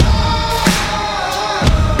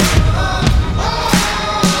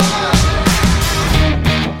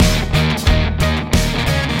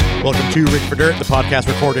to Rick for Dirt, the podcast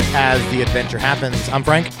recorded as the adventure happens. I'm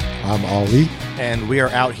Frank. I'm Ollie. And we are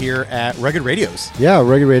out here at Rugged Radios. Yeah,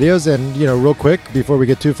 Rugged Radios. And, real quick, before we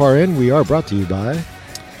get too far in, we are brought to you by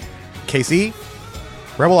KC,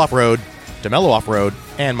 Rebel Off-Road, DeMello Off-Road,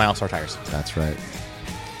 and My All-Star Tires. That's right.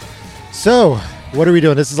 So, what are we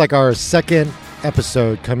doing? This is like our second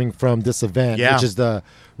episode coming from this event, which is the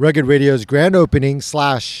Rugged Radios grand opening /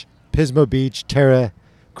 Pismo Beach Terra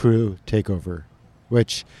Crew Takeover,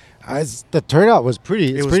 which the turnout was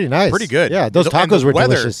pretty nice. Pretty good. Yeah, those tacos were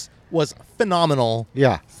delicious. Was phenomenal.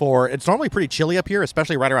 Yeah. It's normally pretty chilly up here,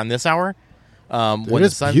 especially right around this hour. When the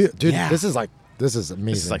sun, this is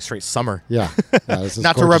amazing. This is like straight summer. Yeah. This is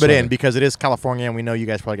not to rub it in because it is California, and we know you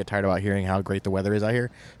guys probably get tired about hearing how great the weather is out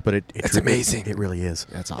here, but it's amazing. It really is.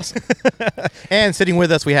 That's awesome. And sitting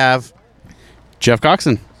with us, we have Jeff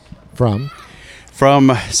Coxon from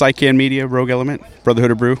Psycan Media, Rogue Element,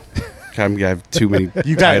 Brotherhood of Brew. I have too many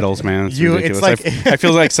titles, man. It's ridiculous. I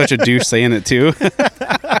feel like such a douche saying it too.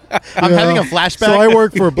 I'm having a flashback. So I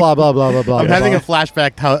work for blah blah blah blah blah. I'm having a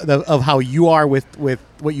flashback of how you are with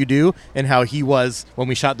what you do and how he was when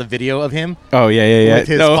we shot the video of him. Oh yeah. With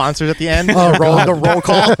his sponsors at the end. The roll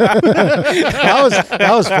call.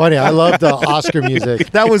 that was funny. I love the Oscar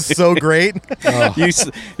music. That was so great.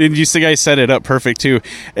 You guys set it up perfect too.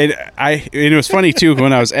 And it was funny too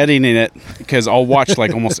when I was editing it because I'll watch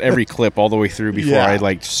like almost every clip all the way through before I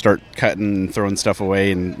like start cutting and throwing stuff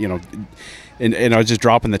away and I was just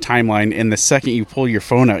dropping the timeline, and the second you pull your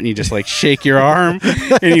phone out and you just like shake your arm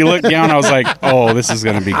and you look down, I was like, oh, this is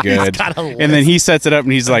going to be good. And then he sets it up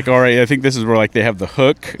and he's like, all right, I think this is where like they have the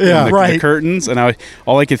hook and the curtains. And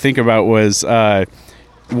all I could think about was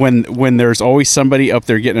when there's always somebody up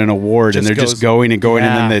there getting an award and they're just going and going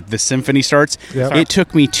and then the symphony starts. Yep. It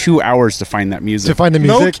took me 2 hours to find that music. To find the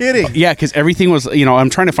music? No kidding. Yeah, because everything was, I'm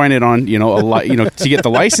trying to find it on, to get the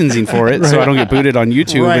licensing for it so I don't get booted on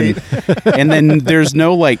YouTube. Right. And then there's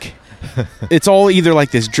no like, it's all either like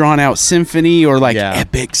this drawn out symphony or like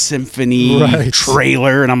epic symphony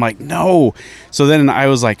trailer. And I'm like, no. So then I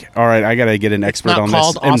was like, all right, I got to get an expert on this.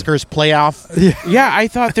 It's not called Oscars Playoff. Yeah, I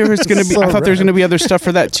thought there was going to be, there was going to be other stuff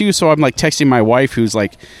for that too. So I'm like texting my wife who's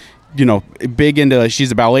like, big into,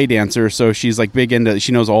 she's a ballet dancer, so she's like big into,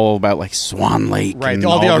 she knows all about like Swan Lake, and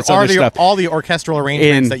all the orchestral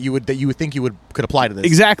arrangements that you would think you could apply to this.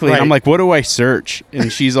 Exactly. Right. And I'm like, what do I search? And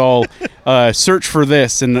she's all search for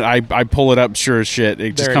this, and I pull it up, sure as shit,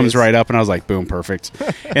 it just comes right up, and I was like, boom, perfect.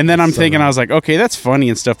 And then I'm thinking, I was like, okay, that's funny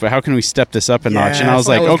and stuff, but how can we step this up a notch? And I was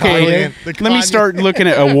like, okay, let me start looking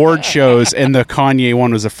at award shows, and the Kanye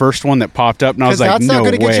one was the first one that popped up, and I was like, no way. That's not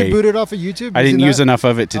going to get you booted off of YouTube? I didn't use enough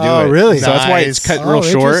of it to do it. Oh, really? So that's why it's cut real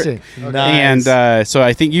short. Nice. And so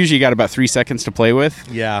I think usually you got about 3 seconds to play with.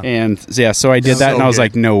 Yeah. And so I did that, and I was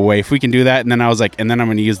like, no way. If we can do that, and then I was like, and then I'm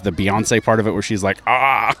going to use the Beyonce part of it where she's like,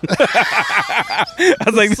 ah. I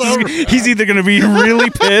was like, he's either going to be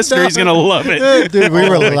really pissed or he's going to love it. Dude, we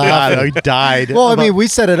were laughing. He died. Well, we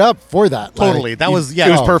set it up for that. Totally. That was, It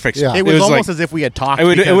was perfect. Yeah. It was almost like, as if we had talked.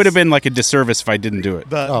 It would have been like a disservice if I didn't do it.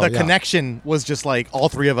 The connection was just like all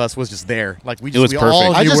three of us was just there. Like we was perfect. all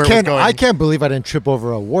knew where it was going. I can't believe I didn't trip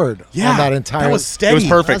over a word on that entire. That was steady. It was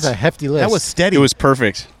perfect. That was a hefty list. That was steady. It was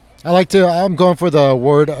perfect. I'm going for the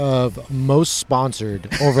award of most sponsored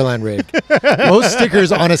overland rig. Most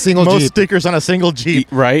stickers on a single Jeep. Most stickers on a single Jeep.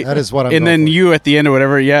 Right. That is what I'm And going then for. you at the end or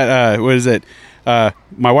whatever, what is it?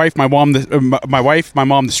 My wife, my mom, my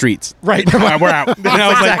mom, the streets. Right. We're out. And I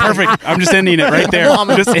was like, perfect. I'm just ending it right there.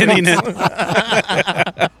 I'm just ending it.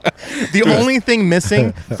 The only thing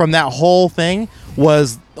missing from that whole thing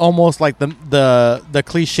was almost like the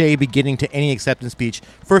cliche beginning to any acceptance speech.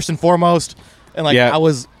 First and foremost, and I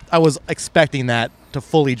was expecting that to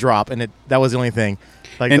fully drop, and that was the only thing.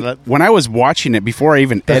 When I was watching it before I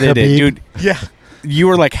even edited it, dude. Yeah. You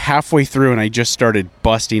were like halfway through, and I just started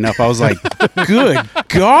busting up. I was like, "Good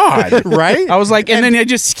God!" Right? I was like, and then I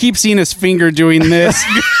just keep seeing his finger doing this,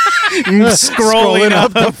 scrolling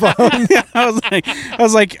up the phone. I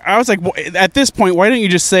was like, at this point, why don't you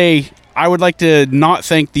just say, I would like to not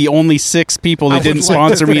thank the only 6 people that didn't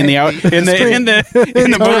sponsor me in the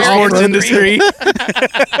motorsports industry.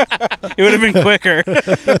 It would have been quicker.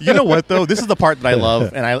 You know what though? This is the part that I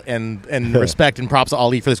love, and respect and props to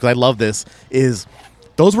Ali for this, because I love this. Is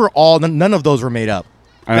those were all none of those were made up.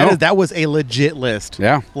 That was a legit list.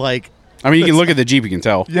 Yeah. You can look at the Jeep, you can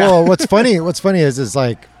tell. Yeah. Well, what's funny is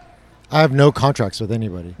like I have no contracts with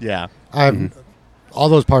anybody. Yeah. I have all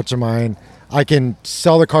those parts are mine. I can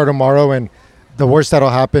sell the car tomorrow, and the worst that'll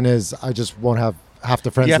happen is I just won't have half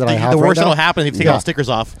the friends that I have. The worst right that'll happen is you take all the stickers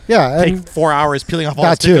off. Yeah, take 4 hours peeling off all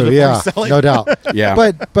that the stickers. too. Yeah, no doubt. Yeah,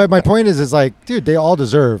 but my point is like, dude, they all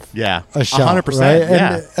deserve a shout. 100%. Right?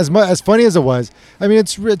 Yeah. And as funny as it was, I mean,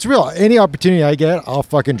 it's real. Any opportunity I get, I'll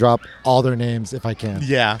fucking drop all their names if I can.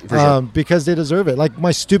 Yeah, for sure. Because they deserve it. Like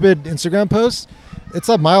my stupid Instagram post, it's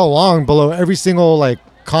a mile long below every single like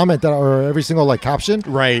comment or every single like caption,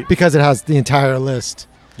 right? Because it has the entire list.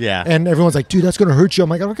 Yeah, and everyone's like, dude, that's gonna hurt you. I'm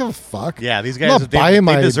like, I don't give a fuck. Yeah, these I'm guys not buying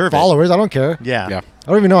my followers. I don't care. Yeah. I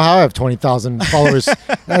don't even know how I have 20,000 followers.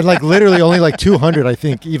 And like literally only like 200, I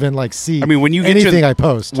think, even like see. I mean, when you get anything I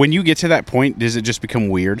post. When you get to that point, does it just become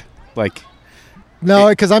weird? Like, no,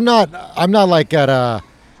 because I'm not like at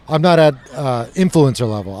influencer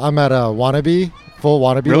level. I'm at a wannabe. Full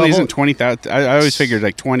wannabe really level. Isn't 20,000? I always figured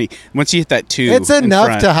like 20. Once you hit that 2, it's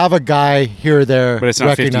enough to have a guy here or there. But it's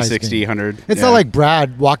not 50, 60, 100. It's not like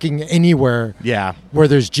Brad walking anywhere. Yeah, where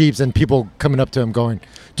there's Jeeps and people coming up to him going,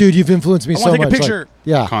 "Dude, you've influenced me so much." I want to take a picture.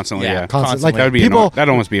 Like, constantly. Constantly. Like that would be people. That'd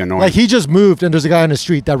almost be annoying. Like he just moved and there's a guy on the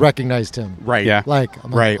street that recognized him. Right. Yeah. Like, I'm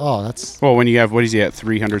like, oh, that's. Well, when you have what is he at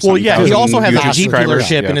 300? Well, yeah. He also has a Jeep subscribers.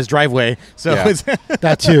 dealership in his driveway, so it's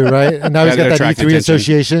that too, right? And now he's got that E3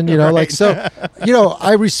 association. You know, like so. You know,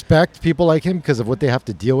 I respect people like him because of what they have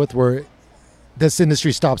to deal with. Where this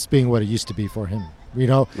industry stops being what it used to be for him. You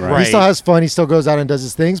know, he still has fun. He still goes out and does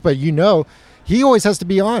his things, but he always has to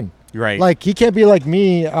be on. Right. Like he can't be like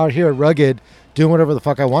me out here at Rugged doing whatever the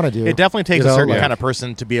fuck I want to do. It definitely takes a certain kind of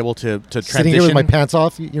person to be able to transition. Sitting here with my pants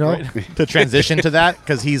off, you know, to transition to that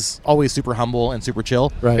because he's always super humble and super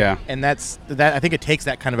chill. Right. Yeah. And that. I think it takes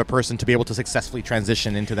that kind of a person to be able to successfully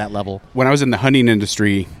transition into that level. When I was in the hunting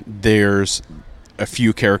industry, there's a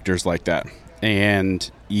few characters like that, and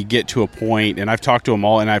you get to a point, and I've talked to them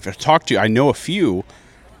all, and I know a few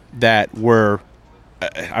that were.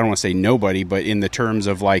 I don't want to say nobody, but in the terms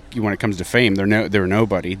of like when it comes to fame, they're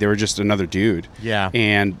nobody. They were just another dude. Yeah.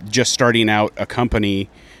 And just starting out a company,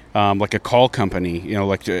 like a call company, you know,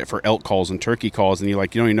 like for elk calls and turkey calls, and you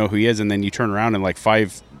don't even know who he is, and then you turn around and like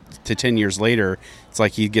 5 to 10 years later, it's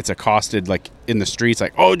like he gets accosted like in the streets,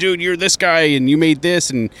 like, "Oh, dude, you're this guy, and you made this,"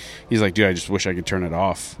 and he's like, "Dude, I just wish I could turn it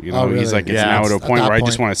off." You know, really? He's like, "It's now at a point where I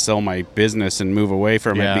just want to sell my business and move away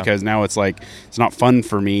from it because now it's like it's not fun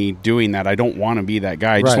for me doing that. I don't want to be that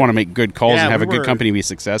guy. I just want to make good calls and have a good company be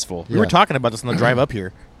successful." We were talking about this on the drive up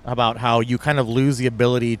here. About how you kind of lose the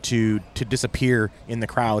ability to disappear in the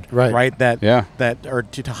crowd, right? Or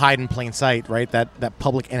to hide in plain sight, right? That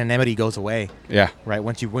public anonymity goes away, right?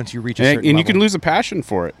 Once you reach a certain and level. you can lose a passion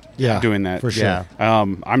for it, doing that for sure.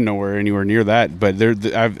 I'm anywhere near that, but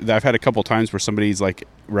I've had a couple times where somebody's like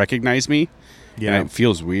recognized me, and it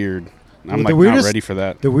feels weird. I'm not ready for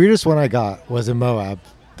that. The weirdest one I got was in Moab,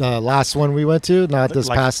 the last one we went to, not this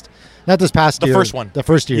past year. The first one. The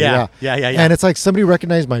first year, yeah. And it's like somebody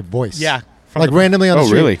recognized my voice. Yeah. Like randomly on the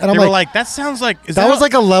street. Really? And I'm they were like, that sounds like... that was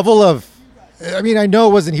like a level of... I mean, I know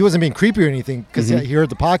he wasn't being creepy or anything because he heard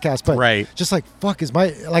the podcast, but just like, fuck,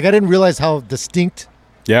 I didn't realize how distinct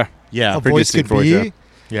a voice could be.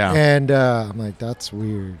 Yeah. And I'm like, that's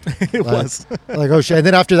weird. It was. Like, oh shit. And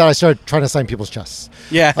then after that, I started trying to sign people's chests.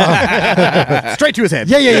 Yeah. Straight to his head.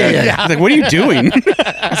 Yeah. Like, what are you doing?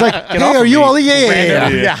 It's like, hey, are you Ollie?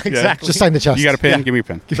 Yeah, exactly. Just sign the chest. You got a pen? Give me a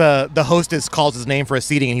pen. The hostess calls his name for a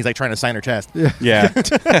seating, and he's like trying to sign her chest. Yeah.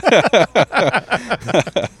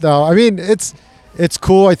 No, I mean, it's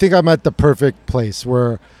cool. I think I'm at the perfect place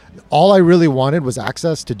where all I really wanted was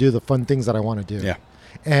access to do the fun things that I want to do. Yeah.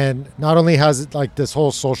 And not only has it like this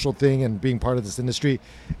whole social thing and being part of this industry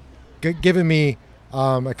given me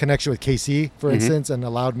a connection with KC, for instance, and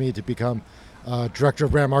allowed me to become director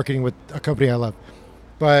of brand marketing with a company I love.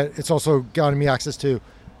 But it's also gotten me access to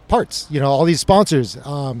parts, all these sponsors.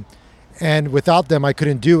 And without them, I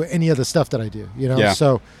couldn't do any of the stuff that I do,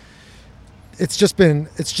 So it's just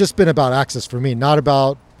been about access for me, not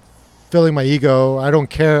about filling my ego. I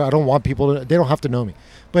don't care. I don't want people they don't have to know me.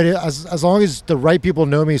 But as long as the right people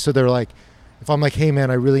know me, so they're like, if I'm like, hey man,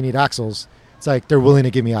 I really need axles, it's like they're willing to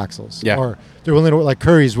give me axles. Yeah. Or they're willing to, like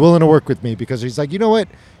Curry's willing to work with me because he's like, you know what,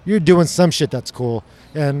 you're doing some shit that's cool,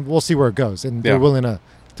 and we'll see where it goes. And they're willing to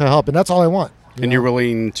help, and that's all I want. You're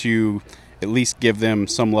willing to at least give them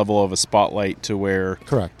some level of a spotlight to where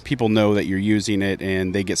people know that you're using it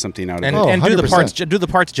and they get something out of it. And do the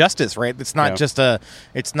parts justice, right? It's not just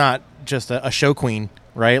a show queen,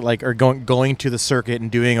 right? Like, or going to the circuit and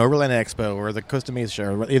doing Overland Expo or the Costa Mesa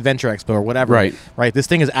show or the Adventure Expo or whatever. Right. This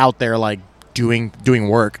thing is out there like doing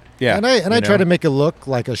work. Yeah. And I try to make it look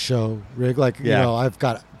like a show rig. Like, I've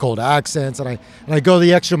got gold accents and I go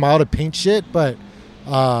the extra mile to paint shit, but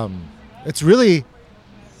it's really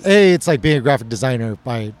it's like being a graphic designer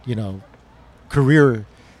by, career.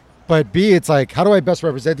 But B, it's like, how do I best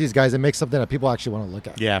represent these guys and make something that people actually want to look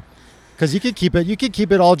at? Yeah. Because you could keep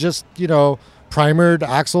it all just, primered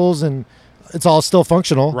axles and it's all still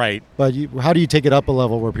functional. Right. But how do you take it up a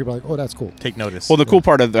level where people are like, oh, that's cool. Take notice. Well, the cool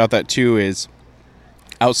part about that too is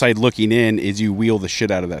outside looking in is you wheel the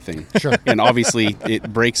shit out of that thing. Sure. And obviously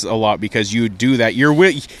it breaks a lot because you do that.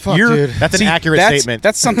 Dude. That's an accurate statement.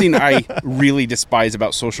 That's something I really despise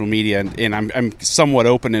about social media, and I'm somewhat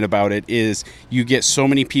open about it, is you get so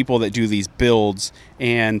many people that do these builds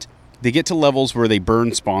and they get to levels where they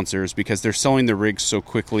burn sponsors because they're selling their rigs so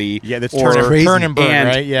quickly. Yeah, that's turn and burn,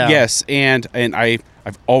 right? Yeah. Yes, and I've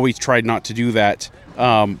always tried not to do that,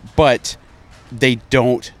 but they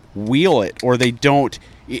don't wheel it, or they don't.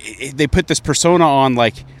 They put this persona on,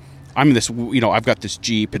 like, I'm this, I've got this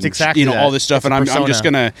Jeep and exactly all this stuff, and I'm just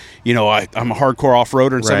gonna, I'm a hardcore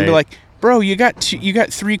off-roader and something. Be like, bro, you got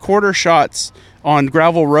 3/4 shots on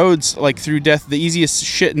gravel roads, like through the easiest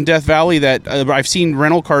shit in Death Valley that I've seen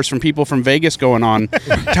rental cars from people from Vegas going on.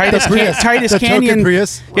 Titus Canyon,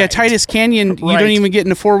 Prius. Yeah, Titus Canyon. You don't even get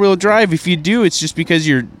into 4-wheel drive. If you do, it's just because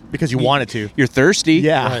you wanted to. You're thirsty.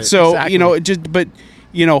 Yeah. Right. So exactly.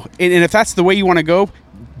 and if that's the way you want to go,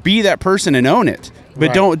 be that person and own it.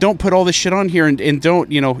 But don't put all this shit on here and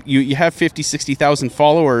don't, you have 50, 60,000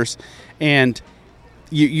 followers, and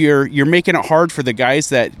you're making it hard for the guys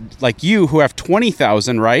that, like you, who have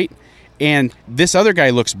 20,000, right? And this other guy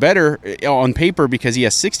looks better on paper because he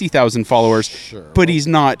has 60,000 followers, sure, but he's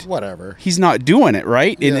not. Whatever. He's not doing it,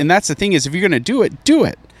 right? Yeah. And that's the thing is, if you're going to do it, do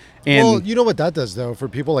it. And well, you know what that does, though, for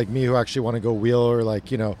people like me who actually want to go wheel, or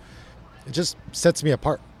like, it just sets me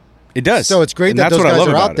apart. It does. So it's great that those guys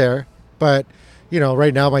are out there, but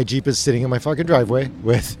right now my Jeep is sitting in my fucking driveway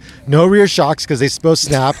with no rear shocks because they both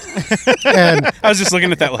snapped. And I was just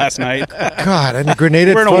looking at that last night. God, and a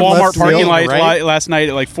grenaded. We're in a Walmart parking lot right? last night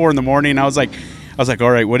at like 4 a.m. I was like,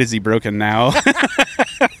 all right, what is he broken now?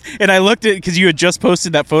 And I looked at, because you had just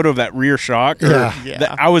posted that photo of that rear shock.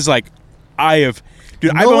 I was like,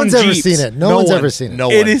 dude, no one's ever seen it. No one's ever seen it. No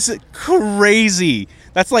one. It is crazy.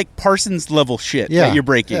 That's like Parsons level shit that you're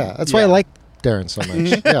breaking. Yeah, that's why I like Darren so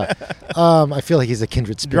much. Yeah. I feel like he's a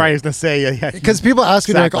kindred spirit. Right, I was going to say, yeah. Because people ask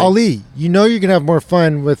me, like, Ali, you're going to have more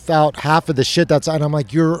fun without half of the shit that's on. I'm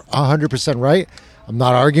like, you're 100% right. I'm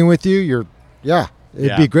not arguing with you.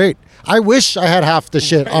 It'd be great. I wish I had half the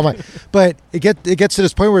shit on my, but it gets to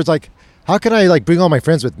this point where it's like, how can I like bring all my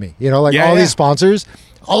friends with me? These sponsors,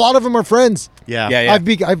 a lot of them are friends. Yeah. I've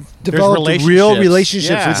developed real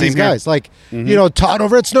relationships with these guys. Like, Todd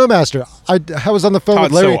over at Snowmaster. I was on the phone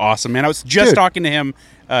with Larry. Todd's so awesome, man. I was just talking to him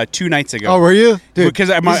 2 nights ago. Oh, were you? Dude, because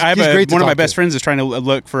one of my best friends is trying to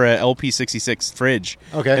look for a LP66 fridge.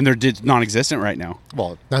 Okay. And they're non-existent right now.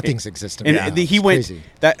 Well, nothing's existent. And he went. Crazy.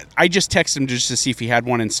 I just texted him just to see if he had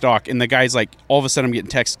one in stock, and the guy's like, all of a sudden I'm getting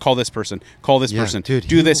texts, call this person, dude,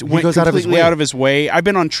 do this. Went goes completely out of his way. I've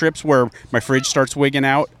been on trips where my fridge starts wigging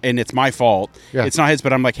out, and it's my fault. Yeah. It's not his,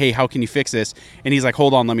 but I'm like, hey, how can you fix this? And he's like,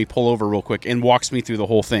 hold on, let me pull over real quick, and walks me through the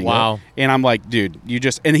whole thing. Wow. And I'm like, dude,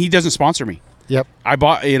 and he doesn't sponsor me. Yep.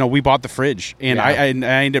 We bought the fridge, and I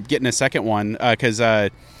ended up getting a second one because.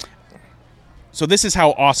 So this is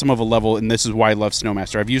how awesome of a level, and this is why I love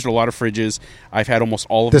Snowmaster. I've used a lot of fridges. I've had almost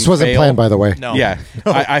all of them. This wasn't fail. planned, by the way. No. Yeah,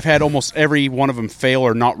 I've had almost every one of them fail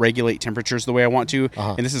or not regulate temperatures the way I want to.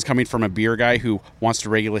 And this is coming from a beer guy who wants to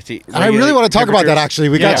regulate. And I really want to talk about that. Actually,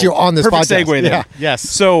 we got you on this Perfect podcast. Segue there. Yeah. Yes.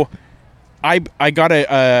 So, I got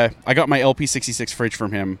my LP66 fridge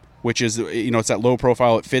from him, which is it's that low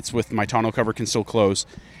profile. It fits with my tonneau cover, can still close.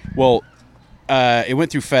 Well, it went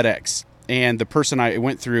through FedEx. And the person I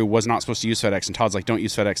went through was not supposed to use FedEx. And Todd's like, don't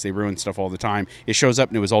use FedEx. They ruin stuff all the time. It shows up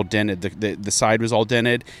and it was all dented. The side was all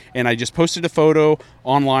dented. And I just posted a photo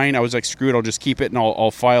online. I was like, screw it. I'll just keep it and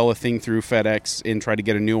I'll file a thing through FedEx and try to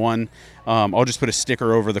get a new one. I'll just put a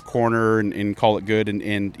sticker over the corner and call it good.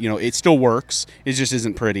 And it still works. It just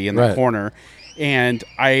isn't pretty in the corner. And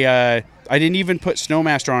I didn't even put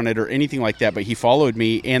Snowmaster on it or anything like that. But he followed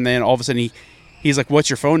me. And then all of a sudden he's like, what's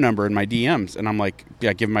your phone number in my DMs? And I'm like,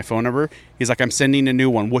 yeah, give him my phone number. He's like, I'm sending a new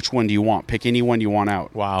one. Which one do you want? Pick any one you want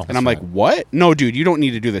out. Wow. And I'm like, what? No, dude, you don't need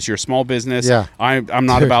to do this. You're a small business. Yeah. I'm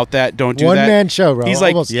not about that. Don't do that. One-man show, bro. He's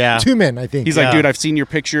like, almost 2 men, I think. He's like, dude, I've seen your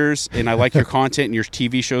pictures, and I like your content, and your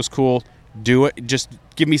TV show's cool. Do it. Just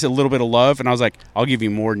give me a little bit of love. And I was like, I'll give you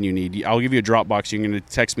more than you need. I'll give you a Dropbox. You're going to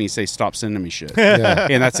text me and say, stop sending me shit. Yeah.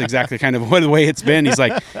 And that's exactly kind of the way it's been. He's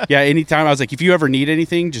like, yeah, anytime. I was like, if you ever need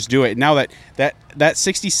anything, just do it. Now that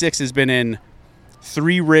 66 has been in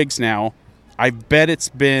 3 rigs now, I bet it's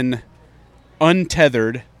been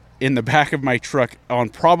untethered in the back of my truck on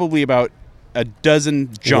probably about a dozen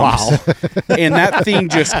jumps, and that thing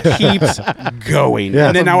just keeps going. Yeah.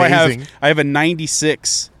 And then Amazing. now I have a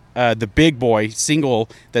 96. The big boy single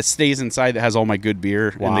that stays inside that has all my good beer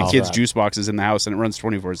and the kids' juice boxes in the house, and it runs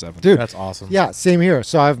 24/7. Dude, that's awesome. Yeah, same here.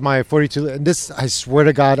 So I have my 42. And this, I swear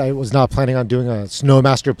to God, I was not planning on doing a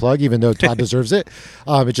Snowmaster plug, even though Todd deserves it.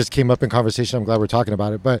 It just came up in conversation. I'm glad we're talking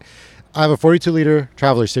about it. But I have a 42-liter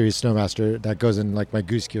Traveler Series Snowmaster that goes in like my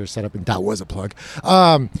goose gear setup, and that was a plug.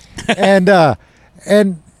 And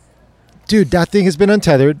dude, that thing has been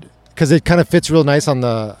untethered because it kind of fits real nice on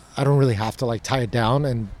the. I don't really have to like tie it down,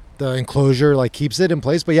 and the enclosure like keeps it in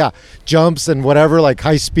place. But yeah, jumps and whatever, like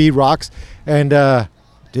high speed rocks, and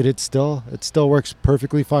dude, it still works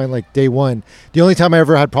perfectly fine. Like day one, the only time I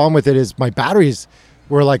ever had problem with it is my batteries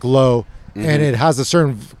were like low. And it has a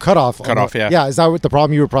certain cutoff. Yeah. Is that what the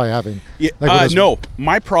problem you were probably having? Yeah. Like no,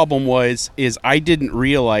 my problem is I didn't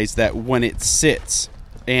realize that when it sits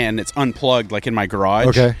and it's unplugged, like in my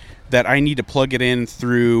garage, that I need to plug it in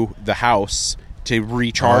through the house to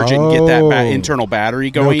recharge it and get that internal battery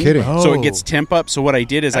going. No kidding. So it gets temp up. So what I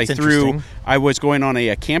did is I was going on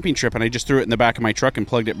a camping trip, and I just threw it in the back of my truck and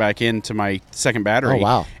plugged it back into my second battery. Oh,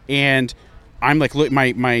 wow. And I'm like, look,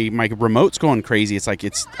 my remote's going crazy. It's like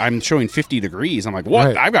I'm showing 50 degrees. I'm like, what?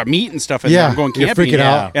 Right. I've got meat and stuff in there. I'm going camping. You're freaking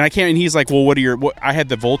out. And I can't. And he's like, well, I had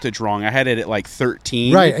the voltage wrong. I had it at like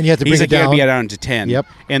 13. Right, and you had to bring it down. He's like, yeah, down to 10. Yep.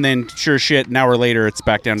 And then, sure shit, an hour later, it's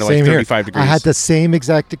back down to Same like 35 degrees. I had the same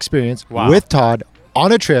exact experience with Todd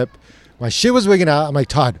on a trip. My shit was wigging out. I'm like,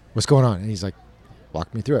 Todd, what's going on? And he's like,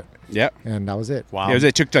 walk me through it. Yep. And that was it. Wow. Yeah,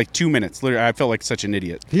 it took like 2 minutes. Literally, I felt like such an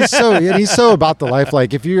idiot. He's so about the life.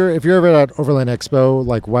 Like if you're ever at Overland Expo,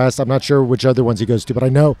 like West, I'm not sure which other ones he goes to, but I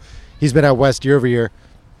know he's been at West year over year.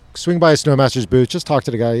 Swing by a Snowmaster's booth, just talk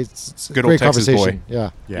to the guy. It's good a great old Texas conversation.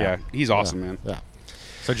 boy. Yeah. He's awesome, man. Yeah.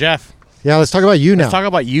 So Jeff, let's talk about you now. Let's talk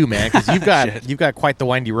about you, man, because you've got quite the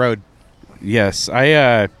windy road. Yes,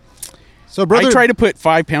 I try to put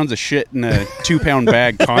 5 pounds of shit in a 2-pound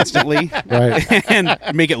bag constantly, and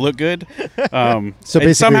make it look good. So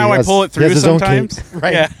basically, somehow I pull it through sometimes.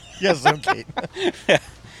 Right? Yeah. Yes, okay.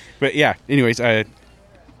 But yeah. Anyways, I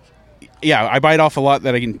bite off a lot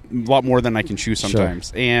more than I can chew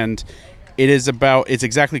sometimes, and it's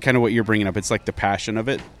exactly kind of what you're bringing up. It's like the passion of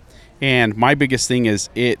it, and my biggest thing is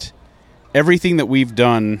everything that we've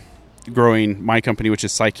done growing my company, which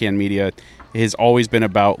is Cycan Media, has always been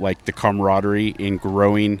about like the camaraderie and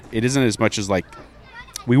growing. It isn't as much as like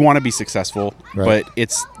we want to be successful, but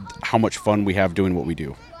it's how much fun we have doing what we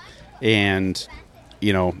do. And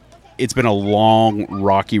it's been a long,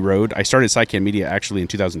 rocky road. I started Cycan Media actually in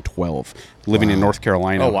 2012, living in North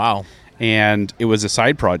Carolina. Oh wow. And it was a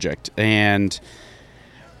side project, and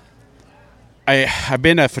I've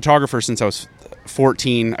been a photographer since I was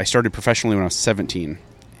 14. I started professionally when I was 17,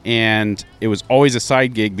 and it was always a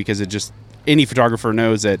side gig because any photographer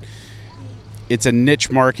knows that it's a niche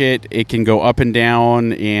market. It can go up and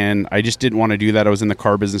down, and I just didn't want to do that. I was in the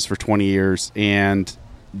car business for 20 years, and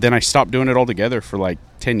then I stopped doing it altogether for like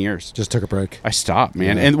 10 years. Just took a break. I stopped,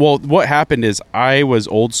 man. Yeah. And what happened is I was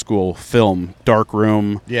old school film, dark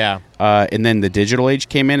room. Yeah. And then the digital age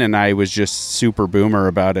came in, and I was just super boomer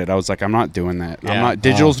about it. I was like, I'm not doing that. Yeah.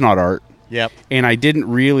 Digital's not art. Yep. And I didn't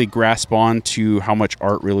really grasp on to how much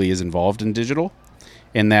art really is involved in digital,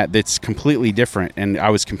 and that's completely different. And I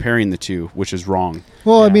was comparing the two, which is wrong.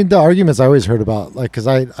 Well, I mean, the arguments I always heard about, like, because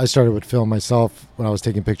I started with film myself when I was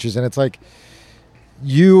taking pictures, and it's like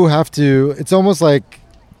it's almost like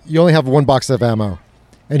you only have one box of ammo,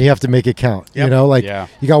 and you have to make it count. Yep.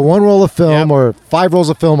 You got one roll of film or 5 rolls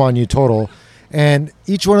of film on you total, and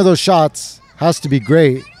each one of those shots has to be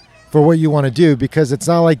great for what you want to do, because it's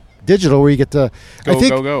not like digital where you get to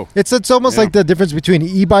go. It's almost like the difference between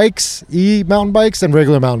e-mountain bikes and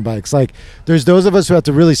regular mountain bikes. Like there's those of us who have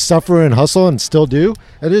to really suffer and hustle and still do,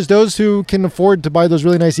 and there's those who can afford to buy those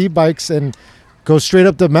really nice e-bikes and go straight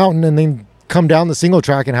up the mountain and then come down the single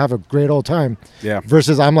track and have a great old time.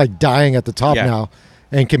 Versus I'm like dying at the top now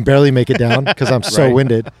and can barely make it down because I'm so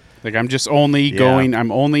winded. Like I'm just only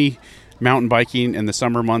I'm only mountain biking in the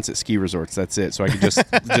summer months at ski resorts. That's it. So I could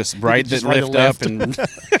just ride the lift up and.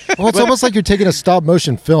 Well, it's almost like you're taking a stop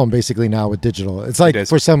motion film basically now with digital. It's like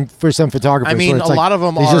for some photographers. I mean, a lot of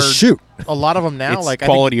them are just shoot. A lot of them now, it's like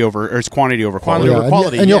quality it's quantity over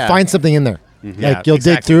quality. And you'll find something in there. Mm-hmm. Like you'll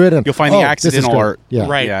dig through it and you'll find the accidental art. Yeah,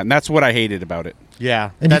 right. Yeah, and that's what I hated about it.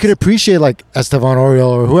 Yeah, and you could appreciate like Esteban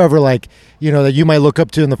Oriol or whoever, like that you might look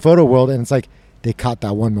up to in the photo world, and it's like they caught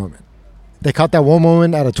that one moment. They caught that one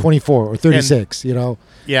moment out of 24 or 36.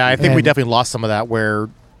 Yeah, I think we definitely lost some of that where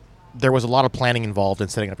there was a lot of planning involved in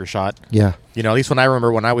setting up your shot. Yeah, at least when I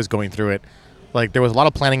remember when I was going through it, Like there was a lot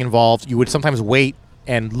of planning involved. You would sometimes wait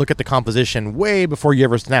and look at the composition way before you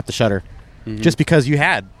ever snap the shutter, just because you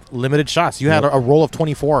had limited shots. You had a roll of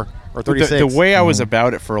 24 or 36. The way I was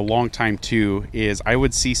about it for a long time too is I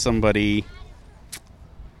would see somebody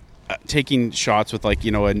taking shots with like,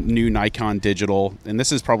 you know, a new Nikon digital, and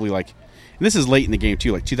this is probably like, and this is late in the game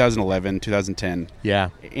too, like 2011, 2010. Yeah.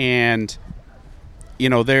 And you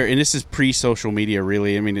know, and this is pre-social media,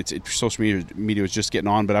 really. I mean, social media was just getting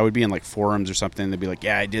on, but I would be in like forums or something. And they'd be like,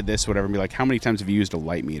 "Yeah, I did this, whatever." And be like, "How many times have you used a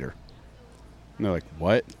light meter?" And they're like,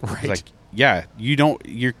 "What?" Right. I was like, "Yeah, you don't.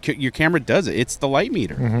 Your camera does it. It's the light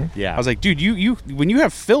meter." Mm-hmm. Yeah. I was like, "Dude, you when you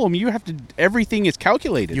have film, you have to. Everything is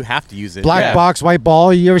calculated. You have to use it. Black Yeah. box, white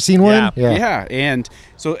ball. You ever seen one? Yeah. And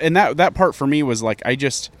so, and that part for me was like,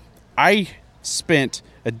 I spent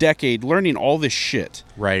a decade learning all this shit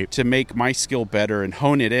to make my skill better and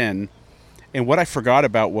hone it in. And what I forgot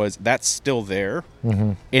about was that's still there,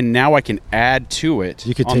 and now I can add to it.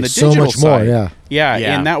 You could on take the so digital much more, side. yeah.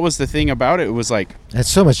 And that was the thing about it. It was like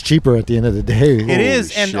it's so much cheaper at the end of the day. It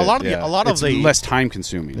is, and shit, a lot of it's the less time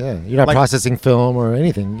consuming. Yeah, you're not Like- processing film or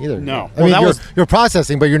anything either. No. I mean that you're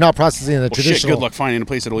processing, but you're not processing in the Well, shit, traditional. good luck finding a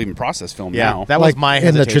place that'll even process film Yeah, now. that was like my in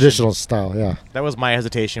hesitation. the traditional style. Yeah, That was my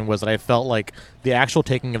hesitation, was that I felt like the actual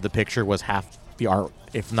taking of the picture was half the art,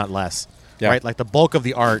 if not less. Yeah. Right? Like the bulk of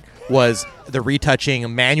the art was the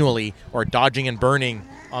retouching manually or dodging and burning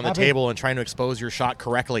on the table and trying to expose your shot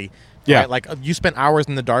correctly. Yeah. Right? Like you spent hours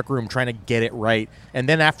in the dark room trying to get it right. And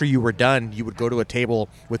then after you were done, you would go to a table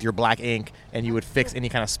with your black ink and you would fix any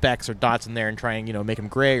kind of specks or dots in there and try and, you know, make them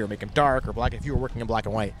gray or make them dark or black if you were working in black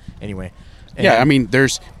and white anyway. And Yeah, I mean,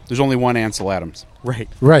 there's only one Ansel Adams. Right.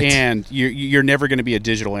 And you're never going to be a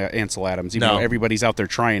digital Ansel Adams, even though everybody's out there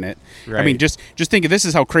trying it. Right. I mean, just think of this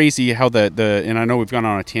is how crazy how the and I know we've gone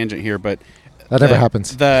on a tangent here, but that never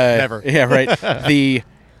happens. Never. Yeah, right.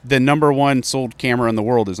 the number one sold camera in the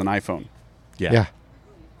world is an iPhone. Yeah.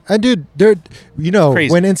 And dude,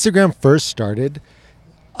 Crazy. when Instagram first started,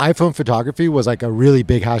 iPhone photography was like a really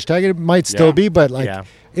big hashtag. It might still be, but like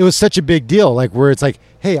it was such a big deal. Like where it's like,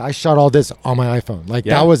 hey, I shot all this on my iPhone. Like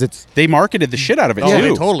that was its. They marketed the shit out of it Oh, too. they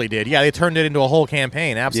totally did. Yeah, they turned it into a whole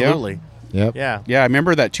campaign. Absolutely. Yep. Yeah. Yeah, I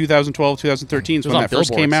remember that 2012, 2013 is when on that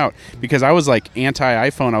first came out, because I was like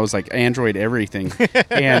anti-iPhone. I was like Android everything.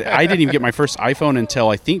 And I didn't even get my first iPhone until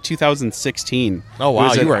I think 2016. Oh,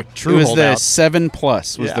 wow. You were a true It was holdout. the 7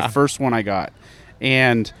 Plus was Yeah. the first one I got.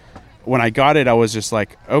 And when I got it, I was just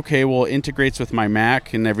like, okay, well, it integrates with my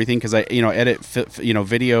Mac and everything, because I, edit,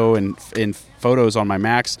 video and photos on my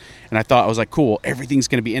Macs. And I thought, I was like, cool, everything's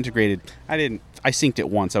going to be integrated. I synced it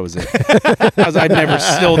once. That was it. I've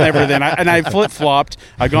never then. I flip-flopped.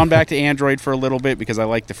 I've gone back to Android for a little bit because I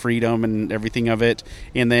like the freedom and everything of it.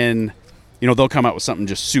 And then, they'll come out with something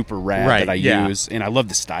just super rad that I use. And I love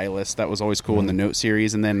the stylus. That was always cool in the Note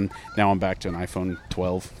series. And then now I'm back to an iPhone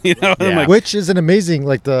 12. I'm like, Which is an amazing,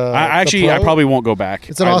 like the. I Pro. probably won't go back.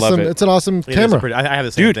 It's an I awesome. love it. It's an awesome It is camera. I have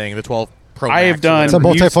the same Dude, thing. The 12 Pro. I have Max. done- It's a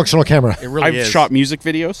multifunctional camera. It really I've is. shot music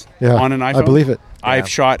videos Yeah, on an iPhone. I believe it. I've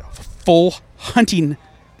shot full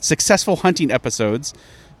successful hunting episodes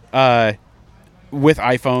with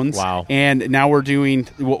iPhones. Wow. And now we're doing,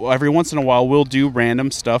 every once in a while, we'll do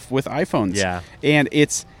random stuff with iPhones. Yeah. And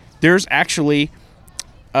there's actually,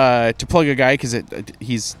 to plug a guy, because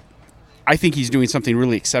I think he's doing something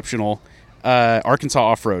really exceptional, Arkansas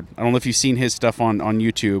Off-Road. I don't know if you've seen his stuff on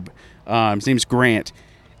YouTube. His name's Grant.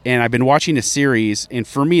 And I've been watching a series, and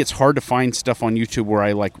for me, it's hard to find stuff on YouTube where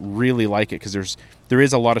I really like it, because there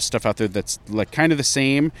is a lot of stuff out there that's like kind of the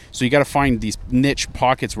same. So you got to find these niche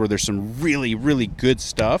pockets where there's some really, really good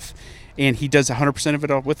stuff. And he does 100% of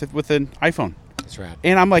it with an iPhone. That's right.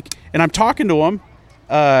 And I'm talking to him,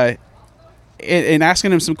 and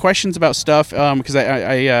asking him some questions about stuff, because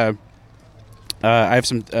I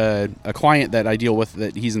have a client that I deal with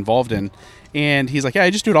that he's involved in. And he's like, yeah, I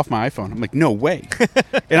just do it off my iPhone. I'm like, no way.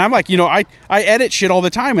 And I'm like, I edit shit all the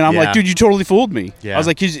time. And I'm like, dude, you totally fooled me. Yeah. I was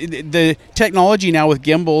like, the technology now with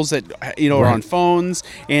gimbals that, are on phones,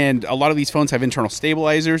 and a lot of these phones have internal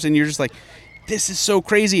stabilizers, and you're just like, this is so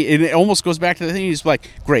crazy. And it almost goes back to the thing. He's like,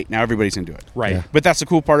 great, now everybody's going to do it. Right. Yeah. But that's the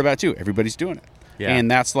cool part about it, too. Everybody's doing it. Yeah.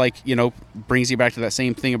 And that's like, brings you back to that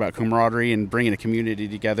same thing about camaraderie and bringing a community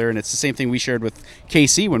together. And it's the same thing we shared with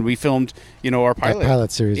KC when we filmed, our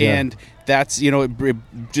pilot series. And that's, it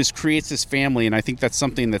just creates this family. And I think that's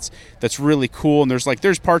something that's really cool. And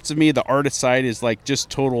there's parts of me, the artist side is like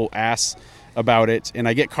just total ass about it. And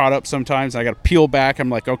I get caught up sometimes. I got to peel back.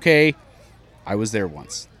 I'm like, okay, I was there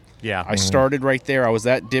once. Yeah. I started right there. I was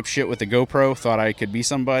that dipshit with the GoPro, thought I could be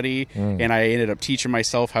somebody, and I ended up teaching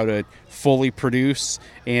myself how to fully produce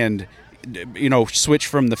and switch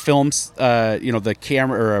from the films, the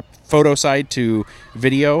camera or a photo side to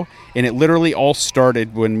video. And it literally all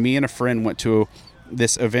started when me and a friend went to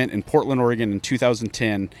this event in Portland, Oregon in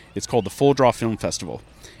 2010. It's called the Full Draw Film Festival.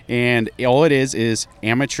 And all it is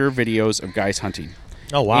amateur videos of guys hunting.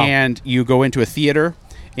 Oh, wow. And you go into a theater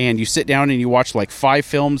and you sit down and you watch like 5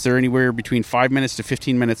 films. They're anywhere between 5 minutes to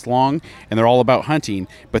 15 minutes long, and they're all about hunting,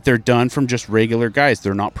 but they're done from just regular guys.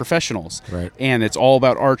 They're not professionals. Right. And it's all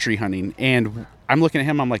about archery hunting. And I'm looking at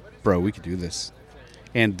him, I'm like, bro, we could do this.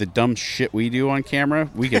 And the dumb shit we do on camera,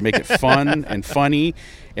 we could make it fun and funny.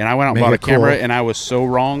 And I went out and bought a camera, and I was so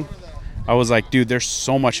wrong. I was like, dude, there's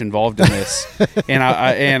so much involved in this. and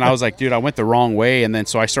I was like, dude, I went the wrong way. And then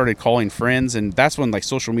so I started calling friends, and that's when like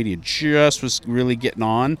social media just was really getting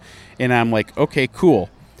on. And I'm like, okay, cool.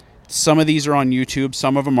 Some of these are on YouTube,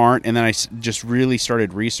 some of them aren't. And then I just really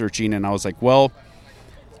started researching, and I was like, well,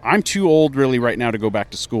 I'm too old really right now to go back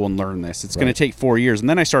to school and learn this. It's going to take 4 years. And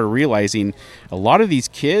then I started realizing a lot of these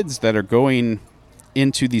kids that are going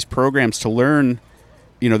into these programs to learn,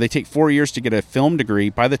 they take 4 years to get a film degree.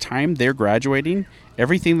 By the time they're graduating,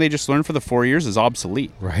 everything they just learned for the 4 years is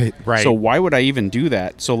obsolete. Right. So why would I even do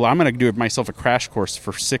that? So I'm going to do myself a crash course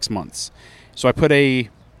for 6 months. So I put a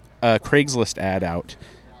Craigslist ad out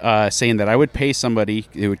saying that I would pay somebody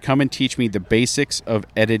who would come and teach me the basics of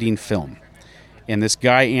editing film. And this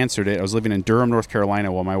guy answered it. I was living in Durham, North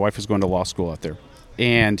Carolina, while my wife was going to law school out there.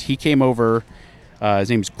 And he came over. His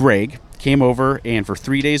name's Greg. Came over, and for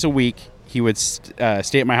 3 days a week, he would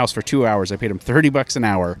stay at my house for 2 hours. I paid him $30 an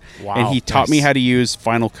hour. Wow. And he taught me how to use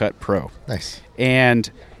Final Cut Pro. Nice.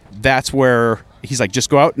 And that's where he's like, just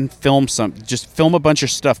go out and just film a bunch of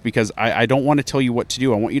stuff, because I don't want to tell you what to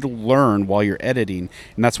do. I want you to learn while you're editing.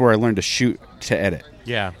 And that's where I learned to shoot to edit.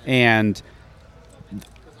 Yeah. And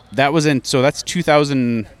that was that's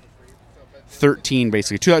 2013,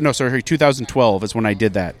 basically. 2012 is when I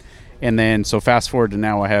did that. And then, so fast forward to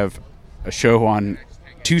now, I have a show on,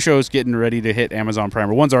 2 shows getting ready to hit Amazon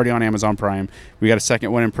Prime. Or one's already on Amazon Prime. We got a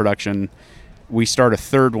second one in production. We start a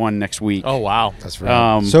third one next week. Oh, wow. That's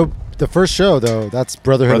right. So the first show, though, that's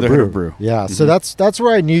Brotherhood of Brew. Yeah. Mm-hmm. So that's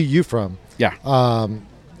where I knew you from. Yeah.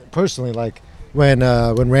 Personally, like when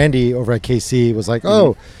Randy over at KC was like,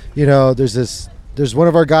 there's one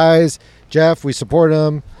of our guys, Jeff, we support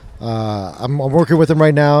him. I'm working with him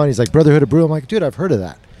right now, and he's like, Brotherhood of Brew. I'm like, dude, I've heard of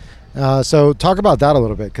that. So talk about that a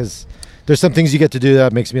little bit, because there's some things you get to do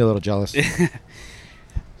that makes me a little jealous.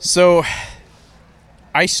 So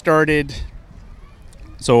I started,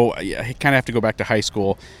 I kind of have to go back to high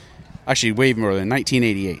school. Actually, way more than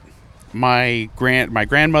 1988. My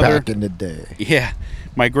grandmother. Back in the day. Yeah.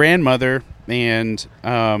 My grandmother and...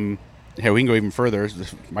 we can go even further.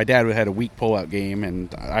 My dad had a weak pullout game,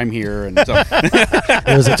 and I'm here. And so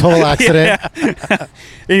it was a total accident. Yeah.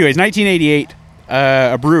 Anyways, 1988,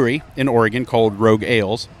 a brewery in Oregon called Rogue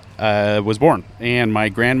Ales was born. And my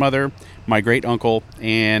grandmother, my great-uncle,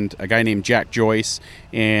 and a guy named Jack Joyce,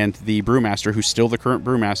 and the brewmaster, who's still the current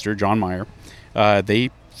brewmaster, John Meyer, they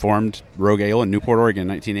formed Rogue Ale in Newport, Oregon in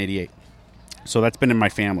 1988. So that's been in my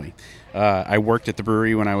family. I worked at the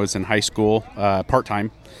brewery when I was in high school,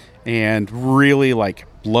 part-time. And really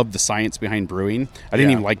loved the science behind brewing. I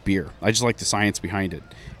didn't even like beer. I just liked the science behind it.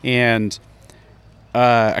 And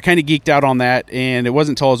I kind of geeked out on that. And it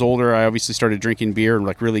wasn't until I was older I obviously started drinking beer and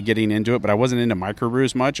really getting into it. But I wasn't into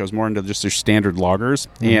microbrews much. I was more into just their standard lagers.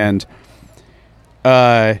 Mm-hmm.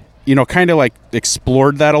 And kind of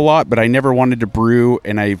explored that a lot. But I never wanted to brew.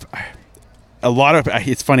 And it's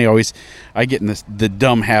funny. I get in the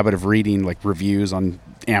dumb habit of reading reviews on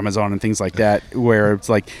Amazon and things like that, where it's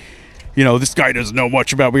this guy doesn't know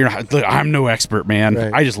much about beer. I'm no expert, man.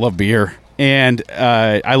 Right. I just love beer, and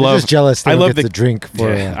I love. Just jealous. I love the drink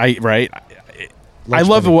for. Yeah, I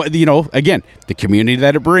love again, the community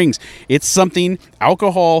that it brings. It's something,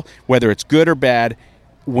 alcohol, whether it's good or bad.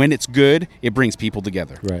 When it's good, it brings people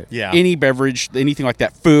together. Right. Yeah. Any beverage, anything like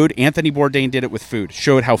that. Food. Anthony Bourdain did it with food.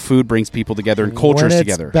 Showed how food brings people together and cultures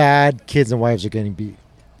together. When it's bad, kids and wives are getting beat.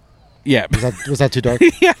 Yeah. Was that too dark?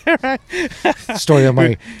 Yeah, right. Story of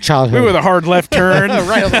my childhood. We were the hard left turn.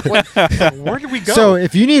 Right. Where did we go? So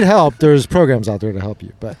if you need help, there's programs out there to help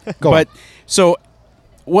you. But go on. So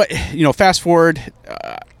what, fast forward,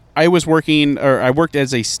 I worked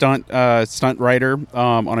as a stunt writer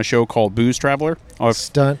on a show called Booze Traveler.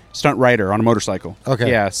 Stunt writer on a motorcycle. Okay.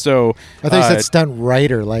 Yeah. So I thought you said stunt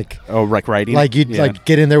writer, writing. Like you'd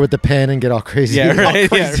get in there with the pen and get all crazy. Yeah, right.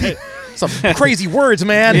 Crazy. Yeah, right. Some crazy words,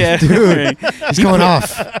 man. Yeah, dude, he's going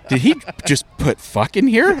off. Did he just put fuck in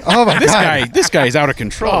here? Oh my god, this guy's out of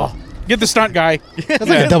control. Oh. Get the stunt guy. That's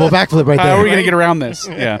like a double backflip right there. How are we gonna get around this?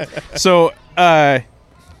 Yeah. So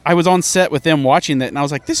I was on set with them watching that, and I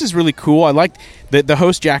was like, this is really cool. I liked the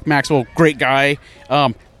host, Jack Maxwell, great guy.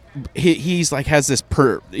 He's like has this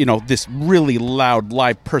this really loud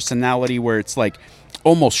live personality where it's like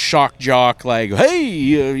almost shock jock, like,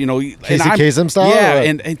 hey, Casey Kasem style,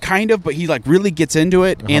 and kind of, but he like really gets into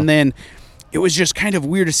it, and then it was just kind of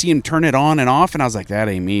weird to see him turn it on and off, and I was like, that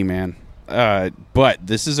ain't me, man. But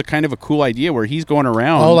this is a kind of a cool idea where he's going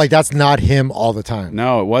around. Oh, like that's not him all the time.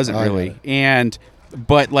 No, it wasn't really. Yeah.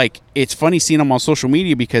 But like, it's funny seeing him on social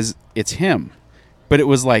media because it's him. But it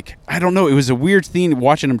was like, I don't know, it was a weird thing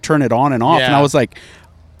watching him turn it on and off, and I was like,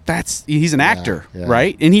 he's an actor,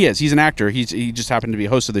 right? And he's an actor. He just happened to be a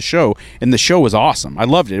host of the show, and the show was awesome. I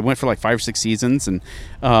loved it. It went for like 5 or 6 seasons, and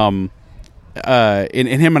and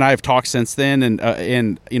him and I have talked since then, and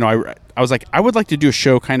I was like, I would like to do a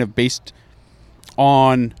show kind of based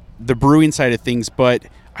on the brewing side of things, but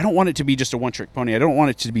I don't want it to be just a one-trick pony. I don't want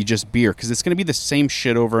it to be just beer, because it's going to be the same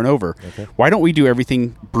shit over and over. Okay. Why don't we do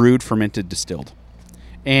everything brewed, fermented, distilled?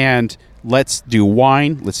 And let's do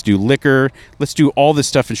wine, let's do liquor, let's do all this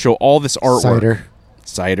stuff and show all this artwork.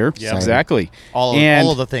 Cider. Yeah, exactly.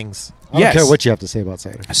 All of the things. I don't care what you have to say about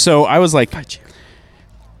cider. So I was like,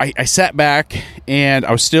 I sat back, and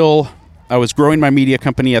I was growing my media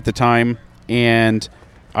company at the time, and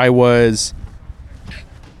I was,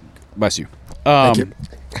 bless you. Thank you.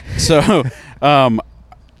 So,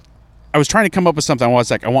 I was trying to come up with something. I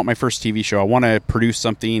was like, I want my first TV show. I want to produce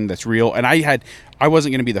something that's real. And I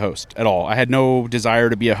wasn't going to be the host at all. I had no desire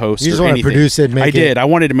to be a host. You just want to produce it, make it. I did. I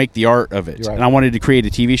wanted to make the art of it. Right. And I wanted to create a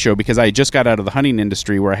TV show because I just got out of the hunting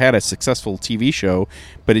industry where I had a successful TV show,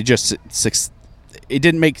 but it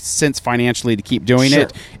didn't make sense financially to keep doing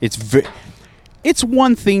it. It's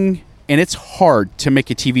one thing. And it's hard to make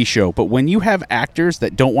a TV show, but when you have actors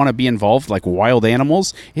that don't want to be involved, like wild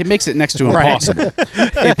animals, it makes it next to impossible.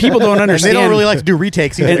 And people don't understand. And they don't really like to do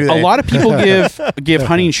retakes either, do they? A lot of people give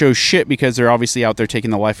hunting shows shit because they're obviously out there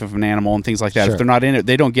taking the life of an animal and things like that. Sure. If they're not in it,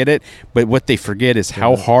 they don't get it. But what they forget is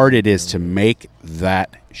how hard it is to make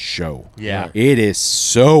that show. Yeah. It is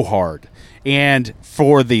so hard. And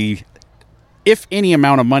for if any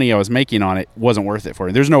amount of money I was making on it wasn't worth it for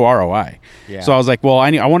me. There's no ROI. Yeah. So I was like, well,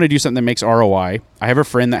 I want to do something that makes ROI. I have a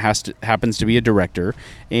friend that happens to be a director,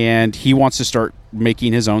 and he wants to start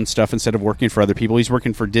making his own stuff instead of working for other people. He's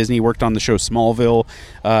working for Disney, worked on the show Smallville.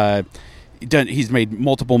 He's made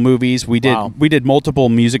multiple movies. We did multiple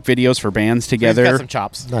music videos for bands together. He's got some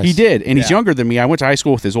chops. Nice. He did, and he's younger than me. I went to high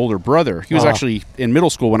school with his older brother. He was actually in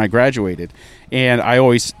middle school when I graduated, and I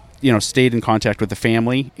always stayed in contact with the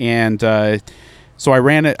family, and so I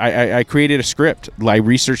ran it. I created a script. I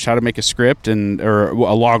researched how to make a script or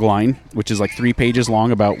a log line, which is like 3 pages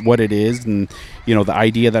long about what it is and the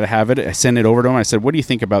idea that I have it. I sent it over to him. I said, "What do you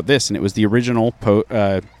think about this?" And it was the original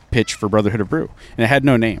pitch for Brotherhood of Brew, and it had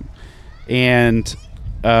no name. And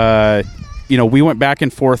we went back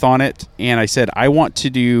and forth on it, and I said, I want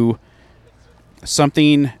to do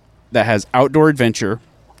something that has outdoor adventure.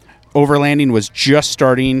 Overlanding was just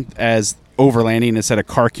starting as overlanding instead of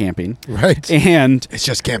car camping. Right. And it's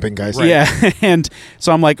just camping, guys. Right. Yeah. And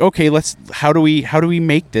so I'm like, okay, how do we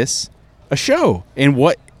make this a show?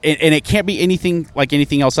 And it can't be anything like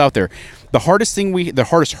anything else out there. The hardest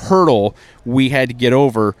hurdle we had to get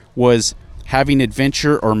over was having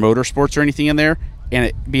adventure or motorsports or anything in there, and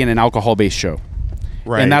it being an alcohol-based show.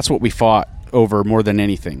 Right. And that's what we fought over more than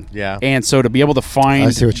anything. Yeah. And so to be able to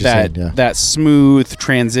find that smooth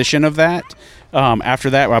transition of that, after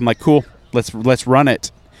that, I'm like, cool, let's run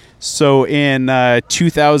it. So in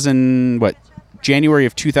January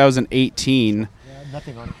of 2018,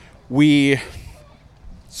 nothing on it. we.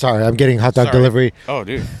 Sorry, I'm getting hot dog delivery. Oh,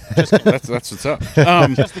 dude, that's what's up.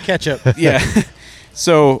 Just the ketchup. Yeah.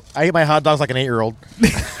 So I eat my hot dogs like an 8-year-old.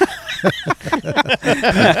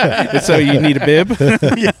 So you need a bib?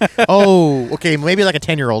 Yeah. Oh, okay, maybe like a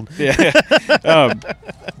 10-year-old. Yeah.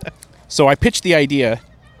 So I pitched the idea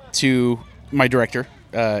to my director,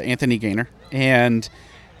 Anthony Gaynor, and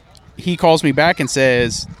he calls me back and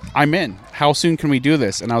says, I'm in. How soon can we do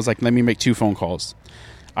this? And I was like, let me make 2 phone calls.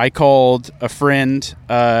 I called a friend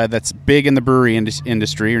that's big in the brewery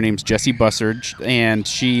industry. Her name's Jessie Bussard, and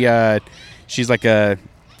she's like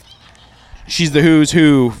she's the who's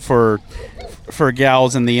who for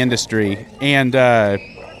gals in the industry, and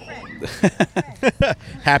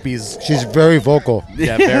Happy's. She's very vocal.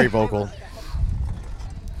 Yeah, very vocal.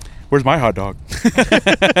 Where's my hot dog?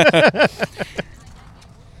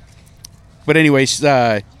 But anyways,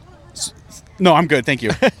 no, I'm good, thank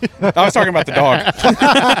you. I was talking about the dog.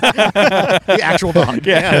 The actual dog.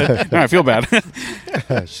 Yeah. No, I feel bad.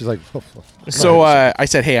 She's like... So I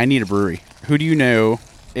said, hey, I need a brewery. Who do you know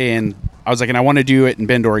in I was like, and I want to do it in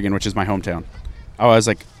Bend, Oregon, which is my hometown. I was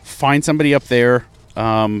like, find somebody up there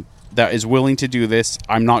that is willing to do this.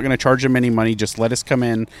 I'm not going to charge them any money. Just let us come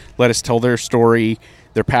in. Let us tell their story,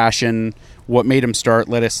 their passion, what made them start.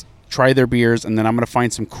 Let us try their beers, and then I'm going to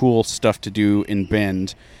find some cool stuff to do in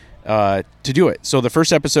Bend to do it. So the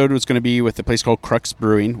first episode was going to be with a place called Crux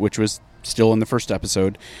Brewing, which was still in the first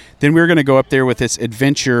episode. Then we were going to go up there with this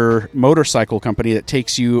adventure motorcycle company that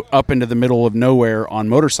takes you up into the middle of nowhere on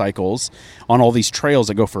motorcycles on all these trails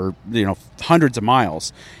that go for, hundreds of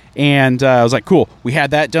miles. And I was like, cool. We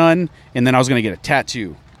had that done, and then I was going to get a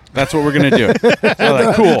tattoo. That's what we're going to do. So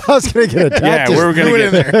like, cool. I was going to get a tattoo. Yeah, we're going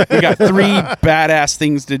to get there. We got 3 badass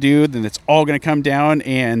things to do, then it's all going to come down,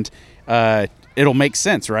 and it'll make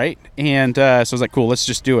sense, right? And so I was like, cool, let's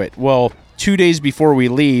just do it. Well, 2 days before we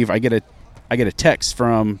leave, I get a text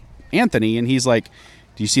from Anthony, and he's like,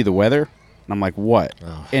 do you see the weather? And I'm like, what?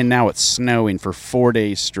 Oh. And now it's snowing for 4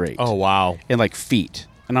 days straight. Oh, wow. And like feet.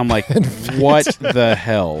 And I'm like, what the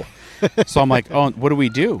hell? So I'm like, oh, what do we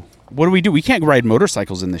do? What do we do? We can't ride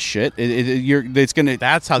motorcycles in this shit.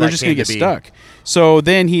 That's how we're just gonna get stuck. So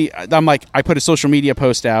then I'm like, I put a social media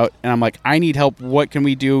post out, and I'm like, I need help. What can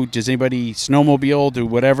we do? Does anybody snowmobile? Do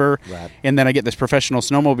whatever? Right. And then I get this professional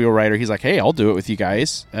snowmobile rider. He's like, hey, I'll do it with you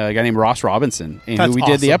guys. A guy named Ross Robinson, and who we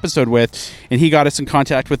did the episode with, and he got us in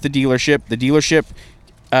contact with the dealership. The dealership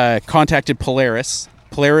contacted Polaris.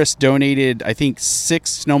 Polaris donated, I think,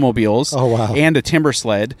 6 snowmobiles and a timber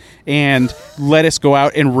sled, and let us go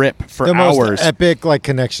out and rip for hours. The most epic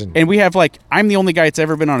connection. And we have I'm the only guy that's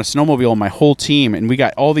ever been on a snowmobile in my whole team, and we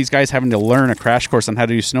got all these guys having to learn a crash course on how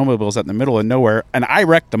to do snowmobiles out in the middle of nowhere, and I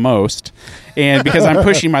wrecked the most. And because I'm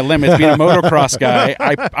pushing my limits, being a motocross guy,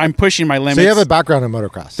 I'm pushing my limits. So you have a background in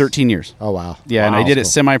motocross? 13 years. Oh, wow. Yeah, and I did it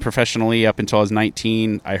semi-professionally up until I was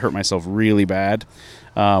 19. I hurt myself really bad.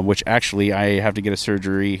 Which actually I have to get a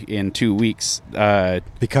surgery in 2 weeks.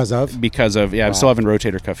 Because of? I'm still having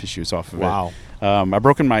rotator cuff issues off of it. Wow. I've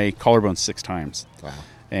broken my collarbone 6 times. Wow.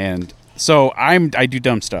 And so I do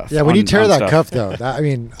dumb stuff. Yeah, when you tear that cuff, though,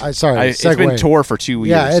 it's been tore for 2 years.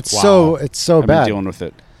 Yeah, it's so I've bad. Been dealing with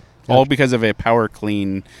it. Yeah. All because of a power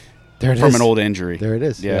clean from an old injury. There it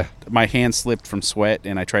is. Yeah. My hand slipped from sweat,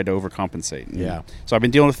 and I tried to overcompensate. Yeah. So I've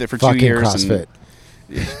been dealing with it for 2 years. CrossFit.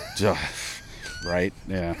 Right?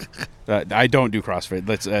 Yeah. I don't do CrossFit.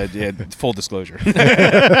 Let's full disclosure.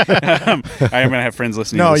 I am going to have friends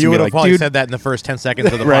listening. No, you would have probably dude, said that in the first 10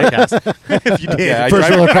 seconds of the podcast. If you did. Yeah, first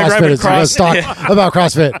rule of CrossFit is let's talk about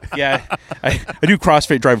CrossFit. Yeah. I do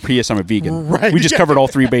CrossFit, drive a Prius. I'm a vegan. Right. We just covered all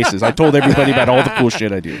 3 bases. I told everybody about all the cool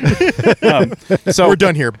shit I do. So we're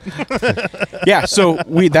done here. Yeah. So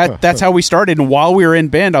that's how we started. And while we were in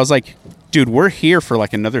Bend, I was like, dude, we're here for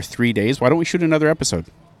another 3 days. Why don't we shoot another episode?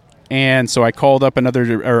 And so I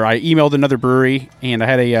emailed another brewery, and I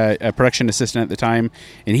had a production assistant at the time,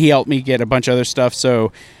 and he helped me get a bunch of other stuff.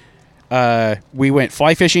 So we went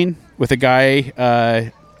fly fishing with a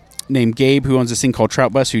guy named Gabe, who owns this thing called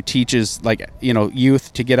Trout Bus, who teaches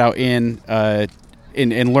youth to get out and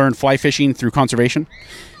learn fly fishing through conservation.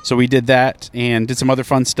 So we did that and did some other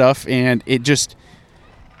fun stuff, and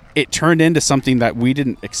it turned into something that we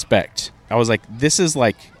didn't expect. I was like, this is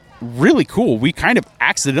really cool. We kind of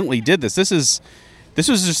accidentally did this. This was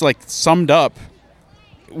just summed up.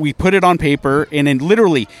 We put it on paper, and then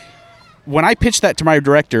literally when I pitched that to my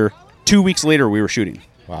director, 2 weeks later we were shooting.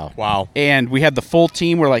 Wow. And we had the full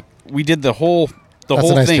team. We did the whole That's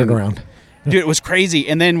whole a nice thing. Turnaround. Dude, it was crazy.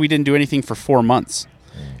 And then we didn't do anything for 4 months.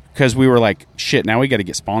 Because we were like, shit, now we got to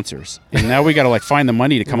get sponsors. And now we got to find the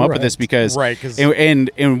money to come up with this because... Right.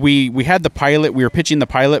 And we had the pilot. We were pitching the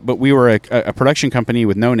pilot, but we were a production company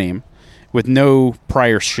with no name, with no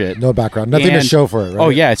prior shit. No background. Nothing to show for it, right? Oh,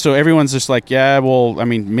 yeah. So everyone's just like, yeah, well, I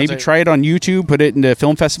mean, maybe try it on YouTube, put it into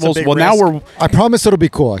film festivals. Well, risk. now I promise it'll be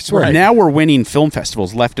cool, I swear. Right. Now we're winning film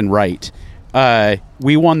festivals left and right.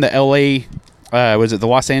 We won the L.A., was it the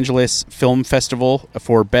Los Angeles Film Festival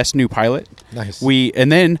for Best New Pilot? Nice.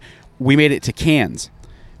 And then we made it to Cannes,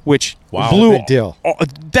 which blew big deal.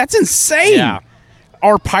 That's insane. Yeah.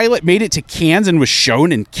 Our pilot made it to Cannes and was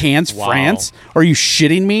shown in Cannes, France. Are you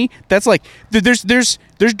shitting me? That's there's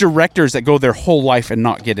directors that go their whole life and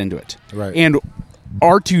not get into it. Right. And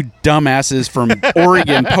our 2 dumbasses from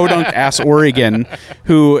Oregon, podunk ass Oregon,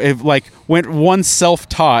 who have went one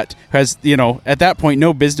self-taught, has at that point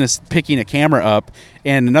no business picking a camera up,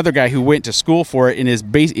 and another guy who went to school for it and is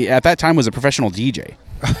at that time was a professional DJ.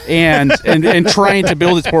 and trying to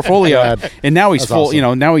build his portfolio, and now he's full.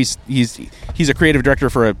 Awesome. Now he's a creative director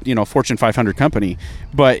for a Fortune 500 company.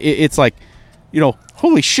 But it's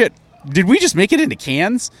holy shit, did we just make it into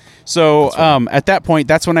Cannes? So at that point,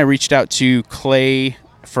 that's when I reached out to Clay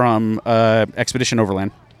from Expedition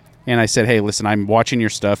Overland, and I said, "Hey, listen, I'm watching your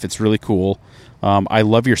stuff. It's really cool. I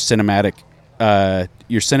love your cinematic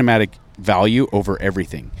value over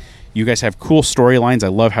everything. You guys have cool storylines. I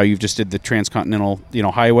love how you've just did the transcontinental,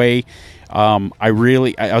 highway. I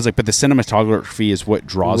was like, but the cinematography is what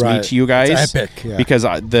draws me to you guys. It's epic, yeah. Because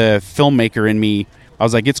the filmmaker in me, I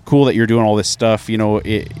was like, it's cool that you're doing all this stuff,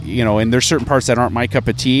 and there's certain parts that aren't my cup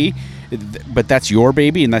of tea, but that's your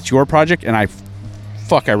baby and that's your project, and I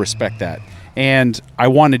respect that. And I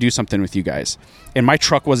want to do something with you guys. And my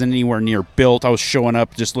truck wasn't anywhere near built. I was showing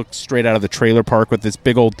up, just looked straight out of the trailer park with this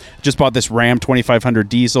big old, just bought this Ram 2500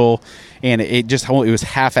 diesel, and it was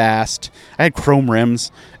half-assed. I had chrome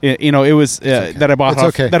rims. It was that I bought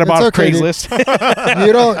off Craigslist.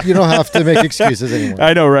 You don't have to make excuses anymore.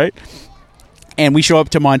 I know, right? And we show up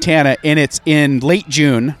to Montana, and it's in late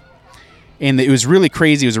June. And it was really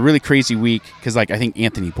crazy. It was a really crazy week because, I think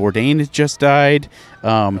Anthony Bourdain had just died.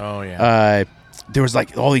 There was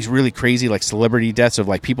all these really crazy celebrity deaths of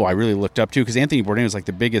people I really looked up to, because Anthony Bourdain was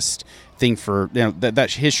the biggest thing for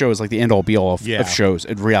that his show is the end all be all of shows,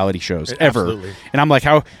 reality shows ever. Absolutely. And I'm like,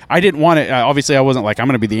 how I didn't want it. Obviously, I wasn't I'm going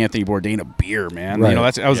to be the Anthony Bourdain of beer, man. Right.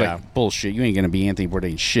 I was like, bullshit. You ain't going to be Anthony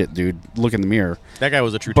Bourdain shit, dude. Look in the mirror. That guy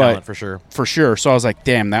was a true talent for sure. For sure. So I was like,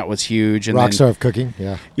 damn, that was huge. And Rockstar of cooking.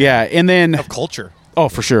 Yeah. Yeah, and then of culture. Oh,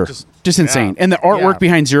 for sure. Just insane. And the artwork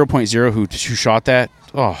behind 0.0 who shot that.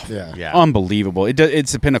 Oh, unbelievable.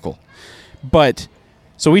 It's the pinnacle. But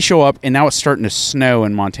so we show up, and now it's starting to snow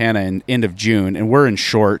in Montana in end of June, and we're in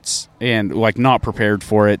shorts and not prepared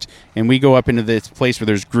for it. And we go up into this place where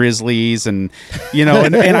there's grizzlies and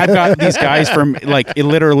and I've got these guys from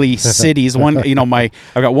literally cities. I've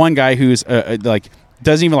got one guy who's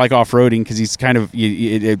doesn't even like off-roading because he's kind of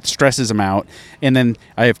it stresses him out. And then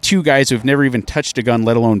I have two guys who have never even touched a gun,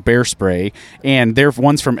 let alone bear spray. And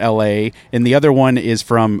one's from L.A. and the other one is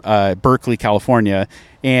from Berkeley, California.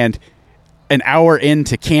 And an hour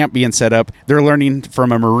into camp being set up, they're learning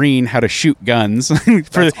from a Marine how to shoot guns.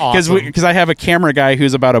 Because I have a camera guy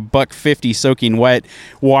who's about $150 soaking wet,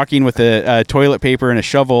 walking with a toilet paper and a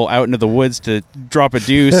shovel out into the woods to drop a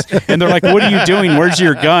deuce. And they're like, "What are you doing? Where's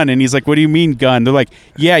your gun?" And he's like, "What do you mean gun?" They're like,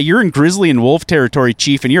 "Yeah, you're in grizzly and wolf territory,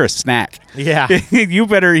 chief, and you're a snack." Yeah. You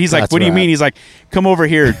better. He's like, "What do you mean?" He's like, "Come over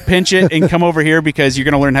here, pinch it, and come over here because you're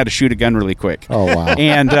going to learn how to shoot a gun really quick." Oh wow.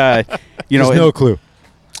 And no clue.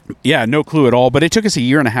 Yeah, no clue at all. But it took us a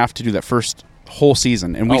year and a half to do that first whole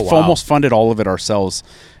season, and we've almost funded all of it ourselves.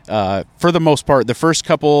 For the most part, the first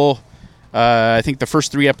couple, I think the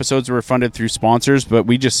first 3 episodes were funded through sponsors, but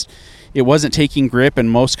it wasn't taking grip,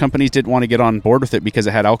 and most companies didn't want to get on board with it because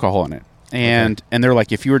it had alcohol in it. And they're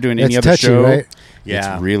like, if you were doing any other touchy, show, right?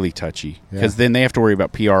 it's really touchy because then they have to worry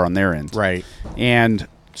about PR on their end. Right. And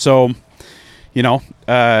so,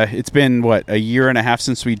 it's been, a year and a half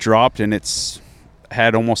since we dropped, and it's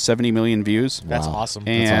had almost 70 million views. That's awesome.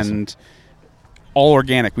 And all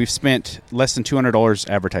organic. We've spent less than $200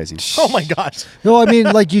 advertising. Oh my gosh. No, I mean,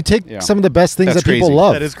 you take some of the best things that people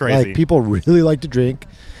love. That is crazy. People really like to drink.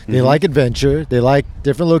 They like adventure. They like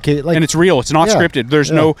different locations. And it's real. It's not scripted. There's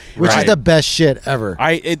no... Which is the best shit ever.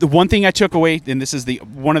 The one thing I took away, and this is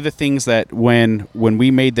one of the things that when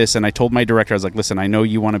we made this, and I told my director, I was like, listen, I know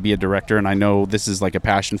you want to be a director, and I know this is a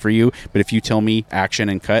passion for you, but if you tell me action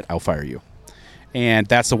and cut, I'll fire you. And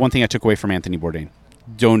that's the one thing I took away from Anthony Bourdain.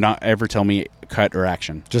 Do not ever tell me cut or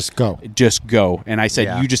action. Just go. Just go. And I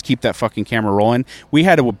said, you just keep that fucking camera rolling. We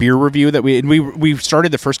had a beer review that we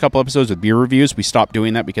started the first couple episodes with beer reviews. We stopped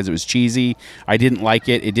doing that because it was cheesy. I didn't like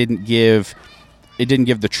it. It didn't give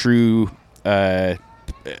the true I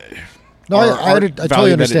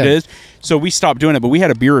totally understand. It is. So we stopped doing it, but we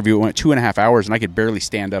had a beer review. It went 2.5 hours, and I could barely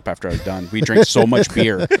stand up after I was done. We drank so much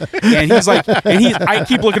beer, and he's like, I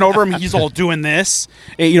keep looking over him. He's all doing this,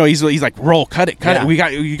 and, he's like, roll, cut it.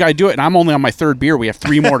 You got to do it. And I'm only on my 3rd beer. We have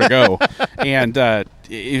 3 more to go, and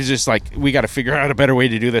it was just like, we got to figure out a better way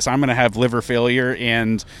to do this. I'm going to have liver failure,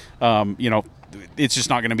 and it's just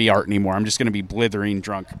not going to be art anymore. I'm just going to be blithering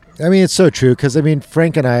drunk. I mean, it's so true because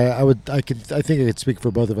Frank and I think I could speak for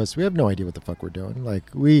both of us. We have no idea what the fuck we're doing.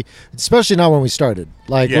 Especially not when we started.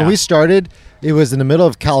 When we started, it was in the middle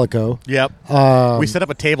of Calico. Yep. We set up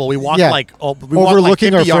a table. We walked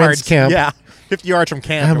overlooking our friend's camp. Yeah. 50 yards from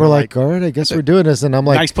camp. And we're like, all right, I guess we're doing this. And I'm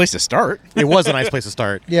like, nice place to start. It was a nice place to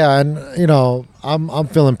start. Yeah, and I'm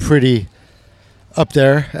feeling pretty up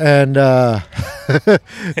there and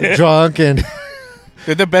drunk and.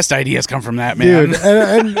 The best ideas come from that, man. Dude,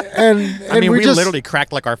 and I mean, we literally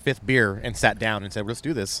cracked our 5th beer and sat down and said, "Let's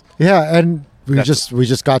do this." Yeah, and we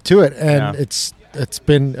just got to it, and it's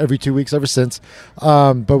been every 2 weeks ever since.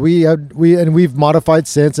 But we've modified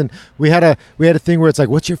since, and we had a thing where it's like,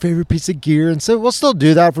 what's your favorite piece of gear? And so we'll still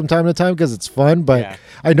do that from time to time because it's fun. But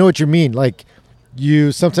I know what you mean. Like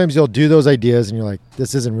sometimes you'll do those ideas and you're like,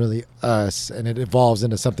 this isn't really us, and it evolves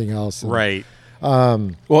into something else. And, right.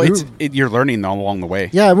 Well, you're learning along the way.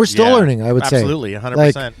 Yeah, we're still learning, I would say. Absolutely,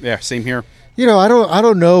 100%. Like, yeah, same here. I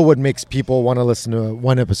don't know what makes people want to listen to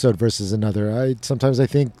one episode versus another. Sometimes I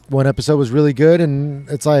think one episode was really good, and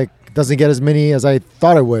it's like doesn't get as many as I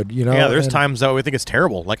thought it would. Yeah, there's times that we think it's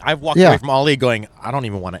terrible. Like I've walked away from Ali going, I don't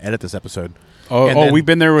even want to edit this episode. We've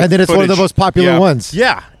been there with and then it's footage. one of the most popular ones.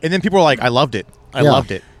 Yeah, and then people are like, I loved it. I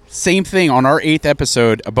loved it. Same thing on our 8th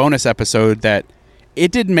episode, a bonus episode that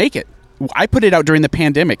it didn't make it. I put it out during the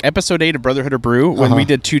pandemic, episode 8 of Brotherhood of Brew, when we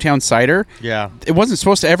did Two Town Cider. Yeah. It wasn't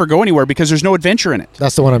supposed to ever go anywhere because there's no adventure in it.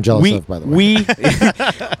 That's the one I'm jealous of, by the way.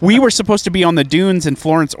 We were supposed to be on the dunes in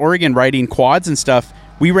Florence, Oregon, riding quads and stuff.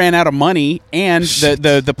 We ran out of money, and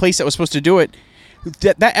the place that was supposed to do it,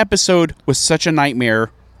 that episode was such a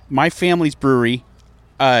nightmare. My family's brewery,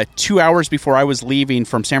 2 hours before I was leaving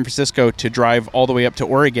from San Francisco to drive all the way up to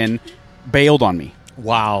Oregon, bailed on me.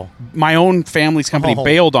 Wow. My own family's company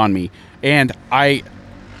bailed on me, and I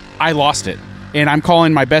lost it. And I'm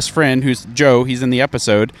calling my best friend, who's Joe. He's in the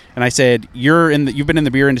episode, and I said, "You've been in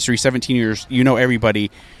the beer industry 17 years. You know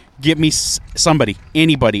everybody. Get me somebody,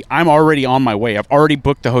 anybody. I'm already on my way. I've already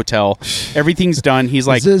booked the hotel. Everything's done." He's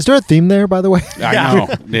like, "Is there a theme there, by the way?" I know.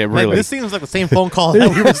 Yeah, really. Like, this seems like the same phone call that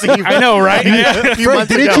we received. I know, right? Frank,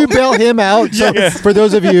 didn't you bail him out? So for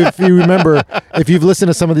those of you, if you remember, if you've listened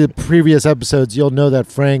to some of the previous episodes, you'll know that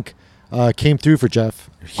Frank came through for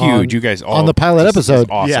Jeff. Huge. You guys all on the pilot episode.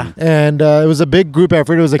 Awesome. Yeah. And it was a big group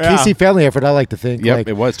effort. It was a KC family effort, I like to think. Yep,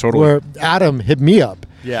 it was totally. Where Adam hit me up.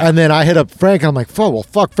 Yeah. And then I hit up Frank, and I'm like,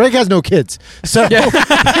 fuck, Frank has no kids. So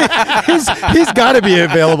he's got to be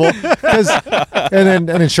available. And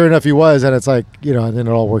then sure enough, he was. And it's like, and then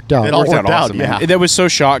it all worked out. It all worked out, awesome, yeah. Man. That was so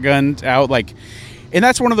shotgunned out. And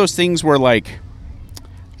that's one of those things where,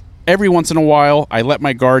 every once in a while, I let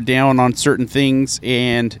my guard down on certain things,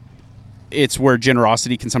 and it's where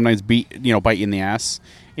generosity can sometimes bite you in the ass.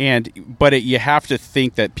 But you have to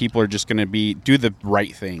think that people are just going to do the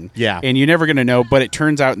right thing. Yeah. And you're never going to know, but it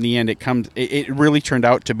turns out in the end, it really turned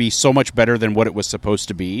out to be so much better than what it was supposed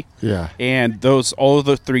to be. Yeah. And all of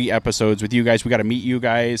the 3 episodes with you guys, we got to meet you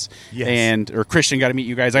guys. Yes. Or Christian got to meet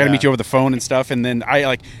you guys. I got to meet you over the phone and stuff. And then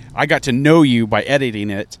I got to know you by editing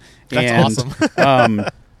it. That's awesome.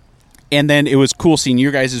 And then it was cool seeing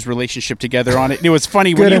your guys' relationship together on it. And it was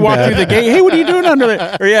funny when you walked through the gate. Hey, what are you doing under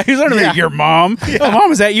there? Or he's under there. Your mom. Yeah. Oh,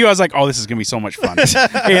 Mom, is that you? I was like, oh, this is gonna be so much fun.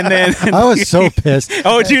 And then I was so pissed.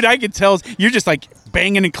 Oh, dude, I could tell you're just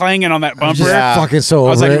banging and clanging on that bumper. Fucking so. I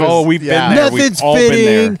was like, it. oh, we've been there. Nothing's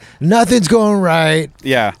fitting. Nothing's going right.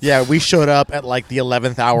 Yeah. Yeah, we showed up at the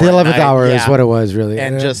 11th hour. The 11th hour is what it was, really.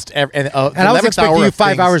 And I was expecting you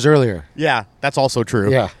 5 hours earlier. Yeah, that's also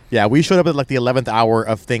true. Yeah. Yeah, we showed up at the 11th hour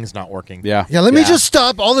of things not working. Yeah. Yeah, let me just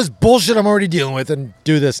stop all this bullshit I'm already dealing with and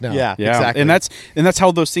do this now. Yeah, exactly. And that's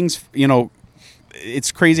how those things,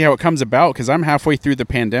 it's crazy how it comes about, because I'm halfway through the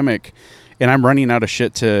pandemic and I'm running out of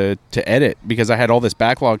shit to edit because I had all this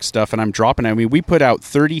backlog stuff and I'm dropping it. I mean, we put out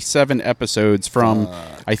 37 episodes from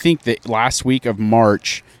I think the last week of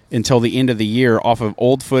March until the end of the year off of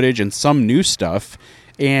old footage and some new stuff.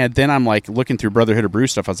 And then I'm looking through Brotherhood of Brew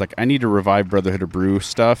stuff. I was like, I need to revive Brotherhood of Brew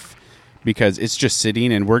stuff because it's just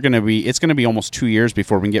sitting, and it's going to be almost 2 years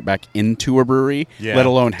before we can get back into a brewery, let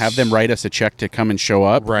alone have them write us a check to come and show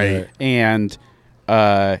up. Right. And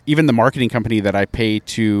even the marketing company that I pay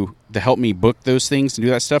to help me book those things and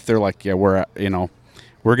do that stuff, they're like, yeah, we're going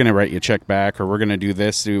to write you a check back, or we're going to do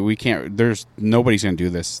this. We can't, nobody's going to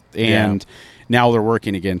do this. And now they're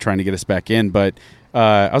working again, trying to get us back in. But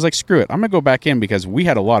I was like, screw it. I'm going to go back in because we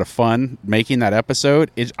had a lot of fun making that episode.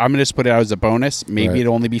 I'm going to just put it out as a bonus. Maybe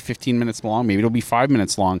it'll only be 15 minutes long. Maybe it'll be 5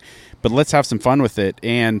 minutes long. But let's have some fun with it.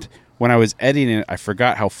 And when I was editing it, I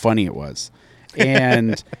forgot how funny it was.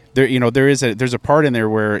 And there's a part in there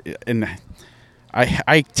where, and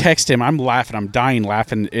I text him. I'm laughing. I'm dying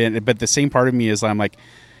laughing. But the same part of me is I'm like,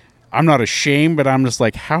 I'm not ashamed, but I'm just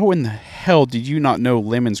like, how in the hell did you not know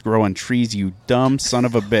lemons grow on trees, you dumb son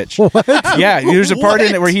of a bitch? What? Yeah, there's a part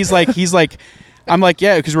in it where he's like, I'm like,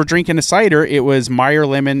 yeah, because we're drinking a cider. It was Meyer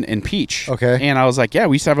lemon and peach. Okay. And I was like, yeah,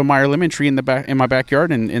 we used to have a Meyer lemon tree in my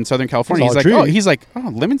backyard in Southern California. He's like, oh,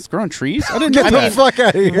 lemons grow on trees? I didn't know Get that. the fuck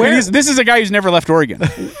out of here. This is a guy who's never left Oregon.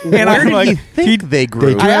 And Where did you think they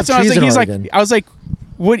grew? They do have trees in Oregon. I was like,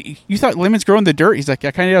 what, you thought lemons grow in the dirt? He's like,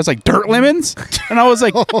 I kind of. I was like, dirt lemons? And I was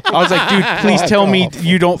like, dude, please tell me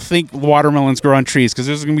you don't think watermelons grow on trees, because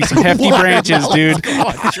there's gonna be some hefty branches, dude.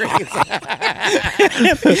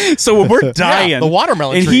 So we're dying. The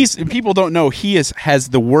watermelon and tree. and people don't know he has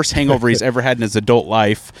the worst hangover he's ever had in his adult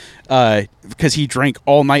life, because he drank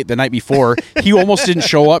all night the night before. He almost didn't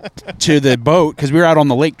show up to the boat because we were out on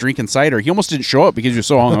the lake drinking cider. He almost didn't show up because he was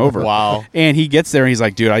so hungover. Wow. And he gets there and he's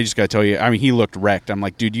like, dude, I just got to tell you, I mean, he looked wrecked. I'm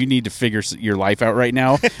like, dude, you need to figure your life out right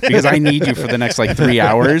now, because I need you for the next like 3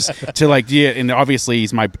 hours to like, yeah. And obviously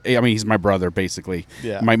he's my brother, basically.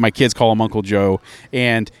 Yeah. My kids call him Uncle Joe.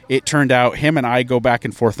 And it turned out him and I go back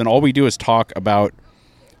and forth, and all we do is talk about,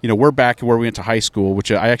 we're back where we went to high school,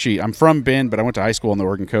 which I'm from Bend, but I went to high school on the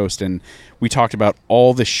Oregon coast, and we talked about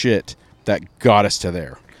all the shit that got us to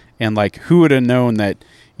there. And like, who would have known that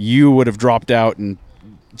you would have dropped out and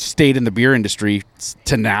stayed in the beer industry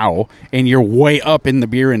to now, and you're way up in the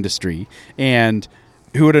beer industry. And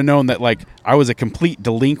who would have known that, like, I was a complete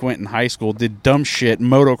delinquent in high school, did dumb shit,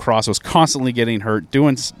 motocross, was constantly getting hurt,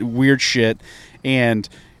 doing weird shit, and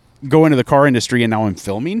go into the car industry, and now I'm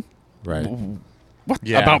filming? Right. What?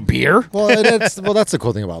 Yeah. About beer? Well, that's the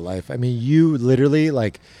cool thing about life. I mean, you literally,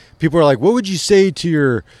 like, people are like, what would you say to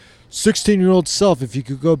your 16-year-old self if you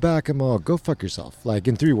could go back? I'm all, go fuck yourself, like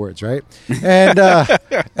in 3 words, right? And,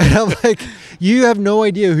 and I'm like, you have no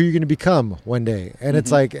idea who you're going to become one day. And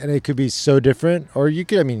it's like, and it could be so different, or you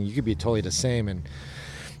could be totally the same, and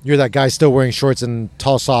you're that guy still wearing shorts and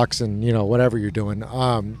tall socks and, whatever you're doing.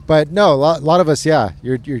 But no, a lot of us, yeah,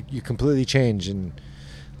 you completely change. And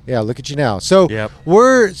yeah, look at you now. So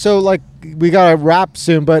we got to wrap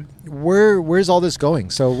soon, but where's all this going?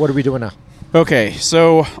 So what are we doing now? Okay,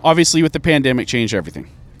 so obviously with the pandemic changed everything.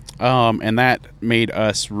 And that made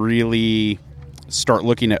us really start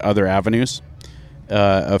looking at other avenues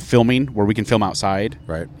of filming, where we can film outside.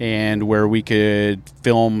 Right. And where we could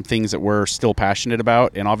film things that we're still passionate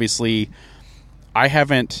about. And obviously, I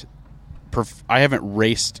haven't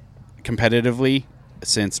raced competitively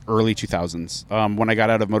since early 2000s. When I got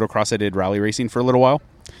out of motocross, I did rally racing for a little while,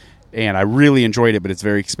 and I really enjoyed it, but it's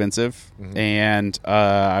very expensive. Mm-hmm. And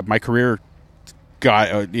my career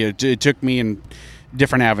it took me in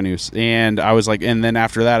different avenues, and I was like, and then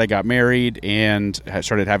after that I got married and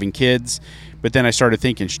started having kids. But then I started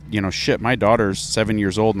thinking, shit, my daughter's 7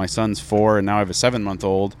 years old, my son's 4, and now I have a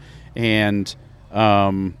 7-month-old. And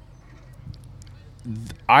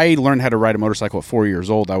I learned how to ride a motorcycle at 4 years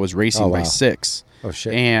old. I was racing by 6. Oh,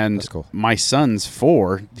 shit. And that's cool. My son's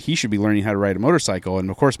 4. He should be learning how to ride a motorcycle.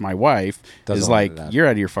 And, of course, my wife is like, you're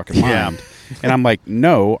out of your fucking mind. And I'm like,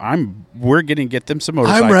 no, we're going to get them some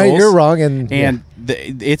motorcycles. I'm right, you're wrong. And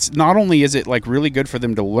it's not only is it like really good for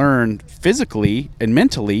them to learn physically and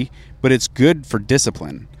mentally, but it's good for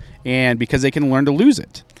discipline. And because they can learn to lose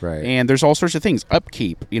it. Right. And there's all sorts of things.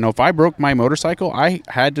 Upkeep. If I broke my motorcycle, I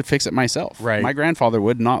had to fix it myself. Right. My grandfather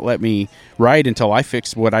would not let me ride until I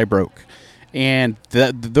fixed what I broke. And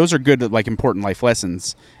those are good, like, important life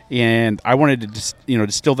lessons. And I wanted to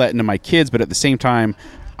distill that into my kids, but at the same time,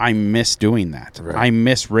 I miss doing that. Right. I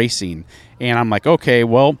miss racing. And I'm like, okay,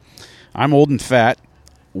 well, I'm old and fat.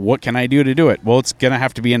 What can I do to do it? Well, it's going to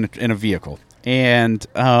have to be in a vehicle. And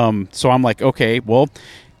so I'm like, okay, well,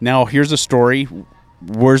 now here's a story.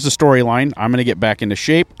 Where's the storyline? I'm going to get back into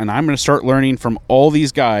shape, and I'm going to start learning from all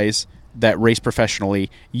these guys that race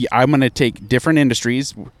professionally. I'm going to take different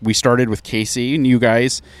industries. We started with KC and you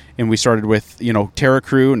guys, and we started with, Terra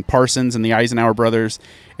Crew and Parsons and the Eisenhower brothers,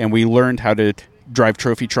 and we learned how to drive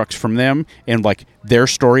trophy trucks from them and like their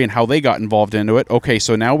story and how they got involved into it. Okay,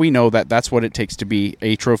 so now we know that that's what it takes to be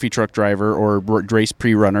a trophy truck driver or race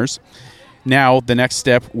pre-runners. Now, the next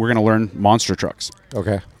step, we're going to learn monster trucks.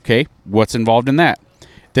 Okay, what's involved in that?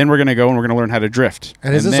 Then we're going to go and we're going to learn how to drift.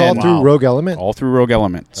 And is this all through Rogue Element? All through Rogue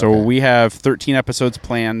Element. So we have 13 episodes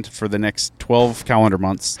planned for the next 12 calendar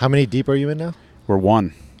months. How many deep are you in now? We're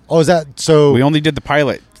 1. Oh, is that so? We only did the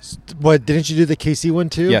pilot. What, didn't you do the KC one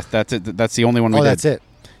too? Yes, that's it. That's the only one we did. Oh, that's it.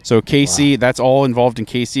 So KC, that's all involved in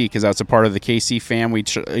KC because that's a part of the KC fam. We,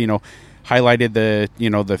 highlighted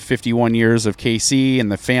the 51 years of KC and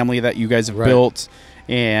the family that you guys have built.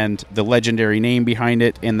 And the legendary name behind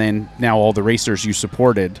it, and then now all the racers you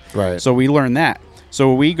supported. Right. So we learn that.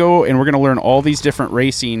 So we go and we're going to learn all these different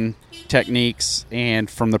racing techniques and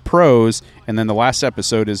from the pros, and then the last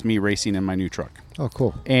episode is me racing in my new truck. Oh,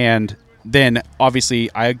 cool. And then, obviously,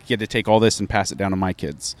 I get to take all this and pass it down to my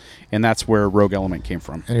kids. And that's where Rogue Element came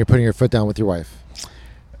from. And you're putting your foot down with your wife.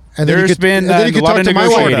 And there's been a lot of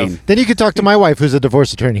negotiating. Then you could talk to my wife, who's a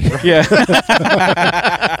divorce attorney. Yeah.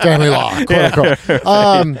 Family law, quote unquote.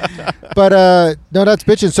 But no, that's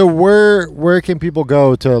bitching. So where can people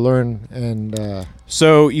go to learn and?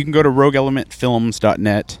 So you can go to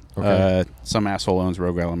rogueelementfilms.net. Okay. Some asshole owns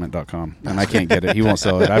rogueelement.com, and I can't get it. He won't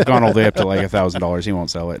sell it. I've gone all the way up to like $1,000. He won't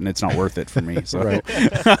sell it, and it's not worth it for me. So, right.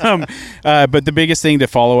 But the biggest thing to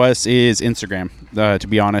follow us is Instagram. To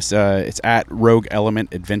be honest, it's at Rogue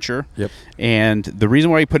Element Adventure. Yep. And the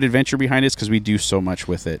reason why we put adventure behind it is because we do so much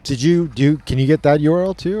with it. Did you do? Can you get that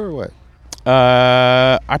URL too, or what?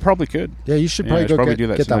 I probably could. Yeah, you should probably do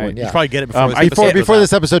that one. Yeah. You should probably get it before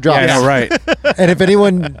this episode drops. Yeah, I know, right. And if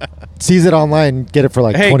anyone sees it online, get it for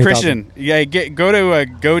like $20,000. Christian, go to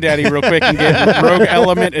GoDaddy real quick and get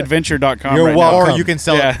rogueelementadventure.com. You're welcome. Or you can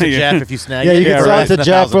sell it to Jeff if you snag it. Yeah, you can sell it to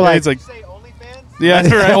Jeff for like. Yeah,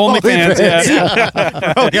 that's right. OnlyFans. Yeah.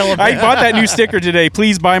 I bought that new sticker today.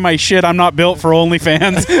 Please buy my shit. I'm not built for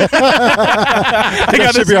OnlyFans. I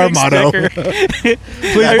got should be our motto.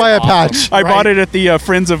 Please buy a patch. I bought it at the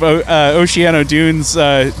Friends of Oceano Dunes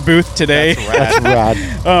booth today. That's rad.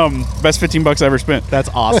 Best $15 I ever spent. That's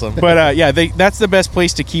awesome. But that's the best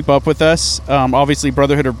place to keep up with us. Obviously,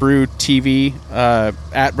 Brotherhood of Brew TV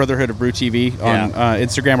at Brotherhood of Brew TV on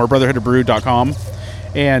Instagram or brotherhoodofbrew.com.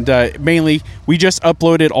 And mainly, we just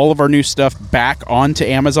uploaded all of our new stuff back onto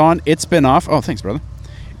Amazon. It's been off. Oh, thanks, brother.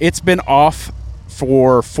 It's been off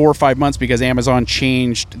for 4 or 5 months because Amazon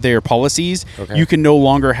changed their policies. Okay. You can no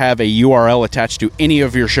longer have a URL attached to any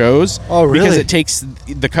of your shows. Oh, really? Because it takes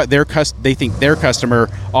their customer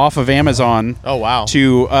off of Amazon. Oh, wow.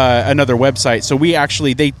 To another website. So we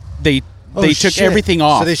actually they took everything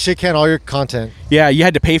off. So they shit can all your content. Yeah, you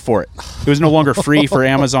had to pay for it. It was no longer free for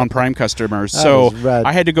Amazon Prime customers. So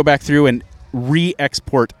I had to go back through and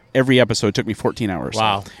re-export every episode. It took me 14 hours.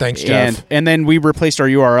 Wow. Thanks, Jeff. And then we replaced our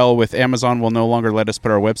URL with Amazon will no longer let us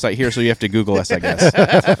put our website here, so you have to Google us, I guess.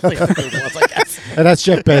 And that's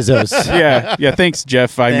Jeff Bezos. Yeah. Thanks,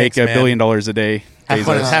 Jeff. I make $1 billion a day.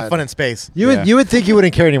 Have fun in space. You would think you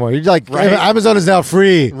wouldn't care anymore. You'd like, right? Amazon is now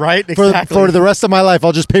free. Right, exactly. For the rest of my life,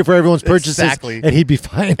 I'll just pay for everyone's purchases. Exactly. And he'd be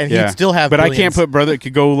fine. And he'd still have But billions. I can't put brother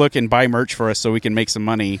could go look and buy merch for us so we can make some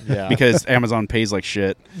money because Amazon pays like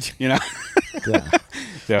shit. You know?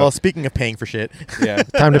 Well, speaking of paying for shit.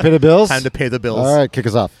 Time to pay the bills? Time to pay the bills. All right, kick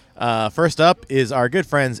us off. First up is our good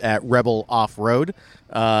friends at Rebel Off-Road.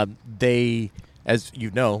 They, as you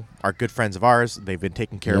know, are good friends of ours. They've been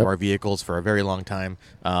taking care of our vehicles for a very long time,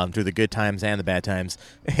 through the good times and the bad times.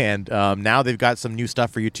 And now they've got some new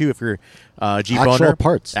stuff for you, too, if you're Jeep owner.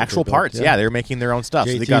 Actual parts. Yeah, they're making their own stuff.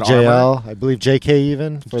 JT, so they got JL, armor. I believe JK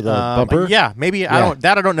even for the bumper. Yeah, maybe. I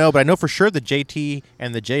don't know, but I know for sure the JT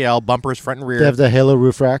and the JL bumpers front and rear. They have the Halo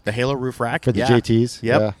roof rack. The Halo roof rack. For the JTs.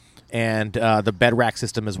 Yep. Yeah. And the bed rack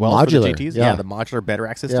system as well Modular, for the JTs. Yeah, the modular bed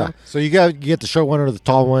rack system. Yeah. So you get the short one or the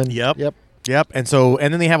tall one. Yep. And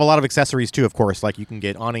then they have a lot of accessories too, of course. Like you can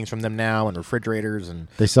get awnings from them now and refrigerators and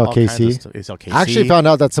they sell KC. They sell KC. I actually found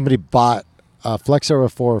out that somebody bought a Flex Aero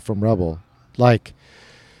 4 from Rebel. Like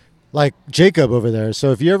Jacob over there.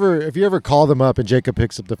 So if you ever call them up and Jacob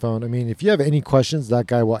picks up the phone, I mean, if you have any questions, that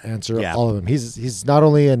guy will answer all of them. He's not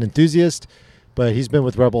only an enthusiast, but he's been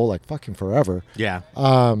with Rebel like fucking forever. Yeah.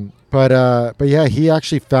 But yeah, he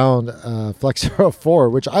actually found Flex Aero 4,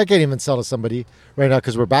 which I can't even sell to somebody right now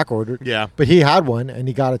because we're back ordered. Yeah. But he had one and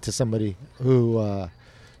he got it to somebody who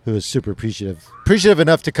is super appreciative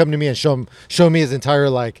enough to come to me and show me his entire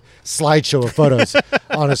like slideshow of photos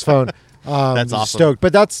on his phone. That's awesome. Stoked.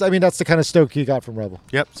 But that's the kind of stoke you got from Rebel.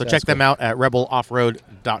 Yep. So check them out at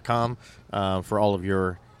rebeloffroad.com for all of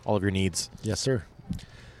your needs. Yes, sir.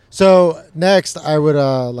 So next, I would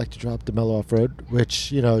like to drop the Mellow Off-Road,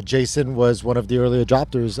 which, Jason was one of the early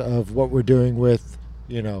adopters of what we're doing with,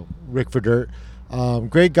 Rick for Dirt.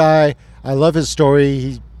 Great guy. I love his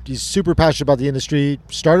story. He's super passionate about the industry.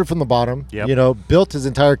 Started from the bottom. Yep. Built his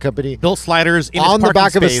entire company. Built sliders in on his the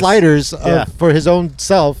back space. of his sliders for his own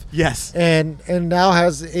self. Yes. And now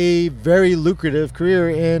has a very lucrative career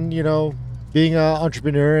in being an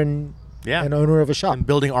entrepreneur and owner of a shop. And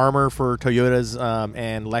building armor for Toyotas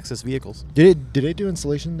and Lexus vehicles. Did they do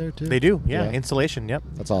installation there too? They do, yeah. Installation, yep.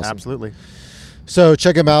 That's awesome. Absolutely. So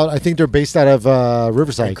check them out. I think they're based out of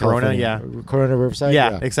Riverside, in Corona, California. Corona, Riverside?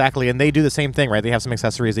 Yeah, exactly. And they do the same thing, right? They have some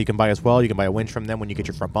accessories that you can buy as well. You can buy a winch from them when you get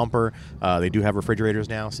your front bumper. They do have refrigerators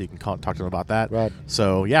now, so you can talk to them about that. Right.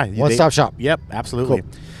 So, yeah. One-stop shop. Yep, absolutely.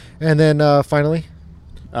 Cool. And then finally?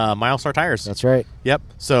 Milestar Tires. That's right. Yep.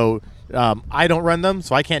 So... I don't run them,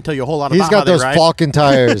 so I can't tell you a whole lot about how they ride. He's got those Falcon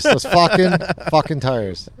tires. Those Falcon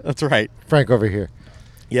tires. That's right. Frank over here.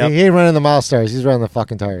 Yeah. He ain't running the Milestars. He's running the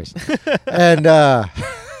fucking tires. And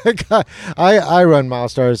I run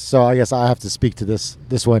Milestars, so I guess I have to speak to this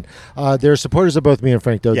one. They're supporters of both me and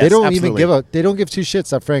Frank, though. Yes, they don't absolutely. even they don't give two shits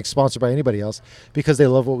that Frank's sponsored by anybody else because they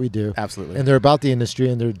love what we do. Absolutely. And they're about the industry,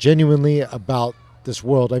 and they're genuinely about this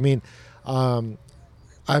world. I mean,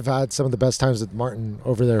 I've had some of the best times with Martin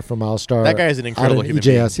over there from Milestar. That guy is an incredible human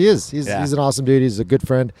EJS. being. He is. He's an awesome dude. He's a good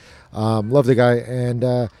friend. Love the guy,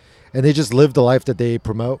 and they just live the life that they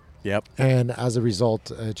promote. Yep. And as a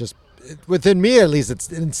result, within me at least,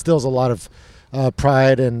 it instills a lot of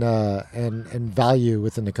pride and value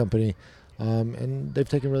within the company. And they've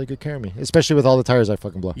taken really good care of me, especially with all the tires I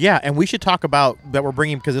fucking blow. Yeah, and we should talk about that we're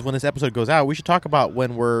bringing, because when this episode goes out, we should talk about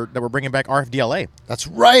we're bringing back RFDLA. That's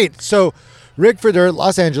right. So, Rig for Dirt,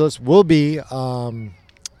 Los Angeles will be in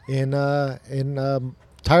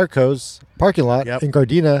Tire Co's parking lot in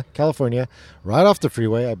Gardena, California, right off the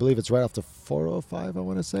freeway. I believe it's right off the 405, I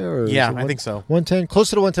want to say. Or yeah, I think so. 110, close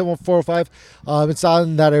to the 110, 405. It's out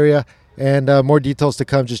in that area. And more details to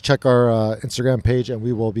come. Just check our Instagram page, and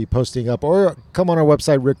we will be posting up. Or come on our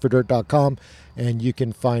website, rigfordirt.com, and you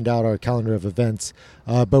can find out our calendar of events.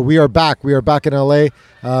 But we are back. We are back in LA.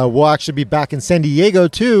 We'll actually be back in San Diego,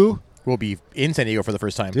 too. We'll be in San Diego for the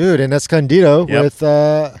first time. Dude, in Escondido with...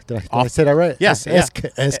 did I say that right? Yes.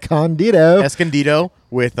 Escondido. Escondido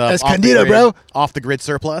with... Escondido, bro. Off-the-grid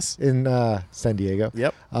surplus. In San Diego.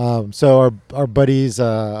 Yep. So our buddies,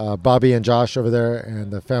 Bobby and Josh over there, and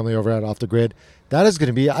the family over at Off the Grid, that is going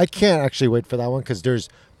to be... I can't actually wait for that one because there's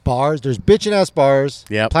bars. There's bitchin' ass bars.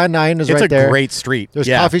 Yep. Plan 9 is right there. It's a great street. There's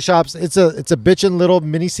coffee shops. It's a bitchin' little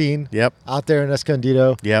mini scene. Yep. Out there in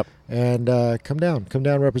Escondido. Yep. And come down,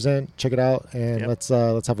 represent, check it out, and let's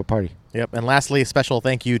have a party. Yep. And lastly, a special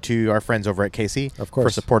thank you to our friends over at KC, of course, for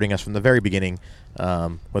supporting us from the very beginning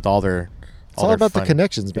with all their. It's all about the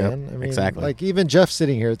connections, man. Yep, I mean, exactly. Like even Jeff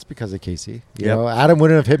sitting here, it's because of Casey. You know, Adam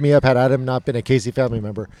wouldn't have hit me up had Adam not been a Casey family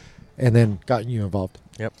member, and then gotten you involved.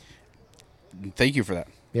 Yep. Thank you for that.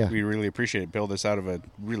 Yeah, we really appreciate it. Build us out of a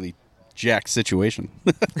really jacked situation.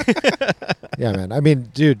 Yeah, man. I mean,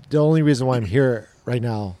 dude, the only reason why I'm here right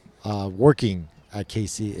now, working at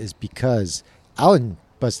KC, is because Alan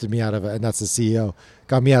busted me out of it, and that's the CEO.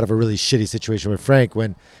 Got me out of a really shitty situation with Frank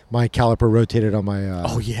when my caliper rotated on my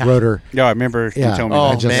rotor. Yeah, I remember you telling me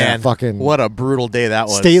that. Oh, man. Fucking what a brutal day that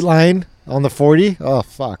was. State line on the 40. Oh,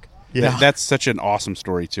 fuck. Yeah. That's such an awesome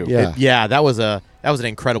story, too. Yeah. That was an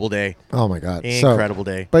incredible day. Oh, my God. Incredible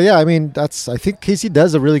day. But, yeah, I mean, I think Casey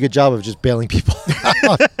does a really good job of just bailing people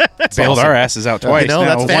out. Bailed our asses out twice.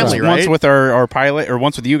 That's family, right? Once with our pilot, or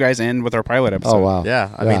once with you guys, and with our pilot episode. Oh, wow.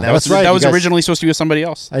 Yeah. I mean, that was originally supposed to be with somebody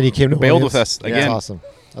else. And he came to bailed with us again.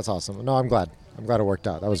 That's awesome. No, I'm glad. I'm glad it worked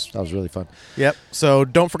out. That was really fun. Yep. So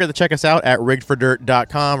don't forget to check us out at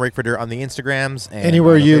rigfordirt.com, rigfordirt on the Instagrams. And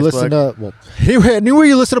anywhere you listen to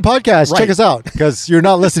podcasts, check us out, because you're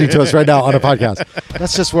not listening to us right now on a podcast.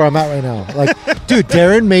 That's just where I'm at right now. Like, dude,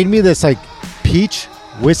 Darren made me this like peach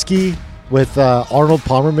whiskey with Arnold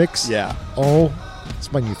Palmer mix. Yeah. Oh,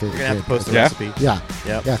 it's my new favorite. You're going to have to post the recipe. Yeah.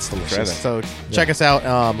 Yep. That's delicious. So check us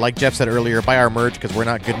out. Like Jeff said earlier, buy our merch, because we're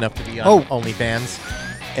not good enough to be on OnlyFans.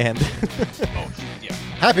 And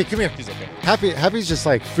Happy, come here. He's okay. Happy's just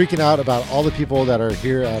like freaking out about all the people that are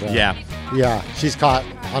here at yeah, she's caught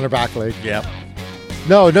on her back leg. Yep.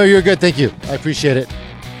 No, you're good. Thank you. I appreciate it.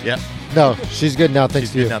 Yep. No, she's good now.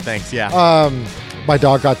 Thanks to you. Now, thanks. Yeah. My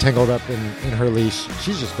dog got tangled up in her leash.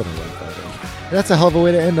 She's just been away for a day. That's a hell of a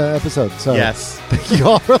way to end the episode. So yes. Thank you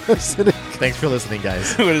all for listening. Thanks for listening,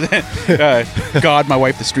 guys. What is that? God, my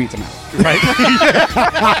wife, the streets, I'm out.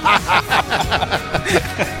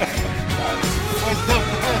 Right.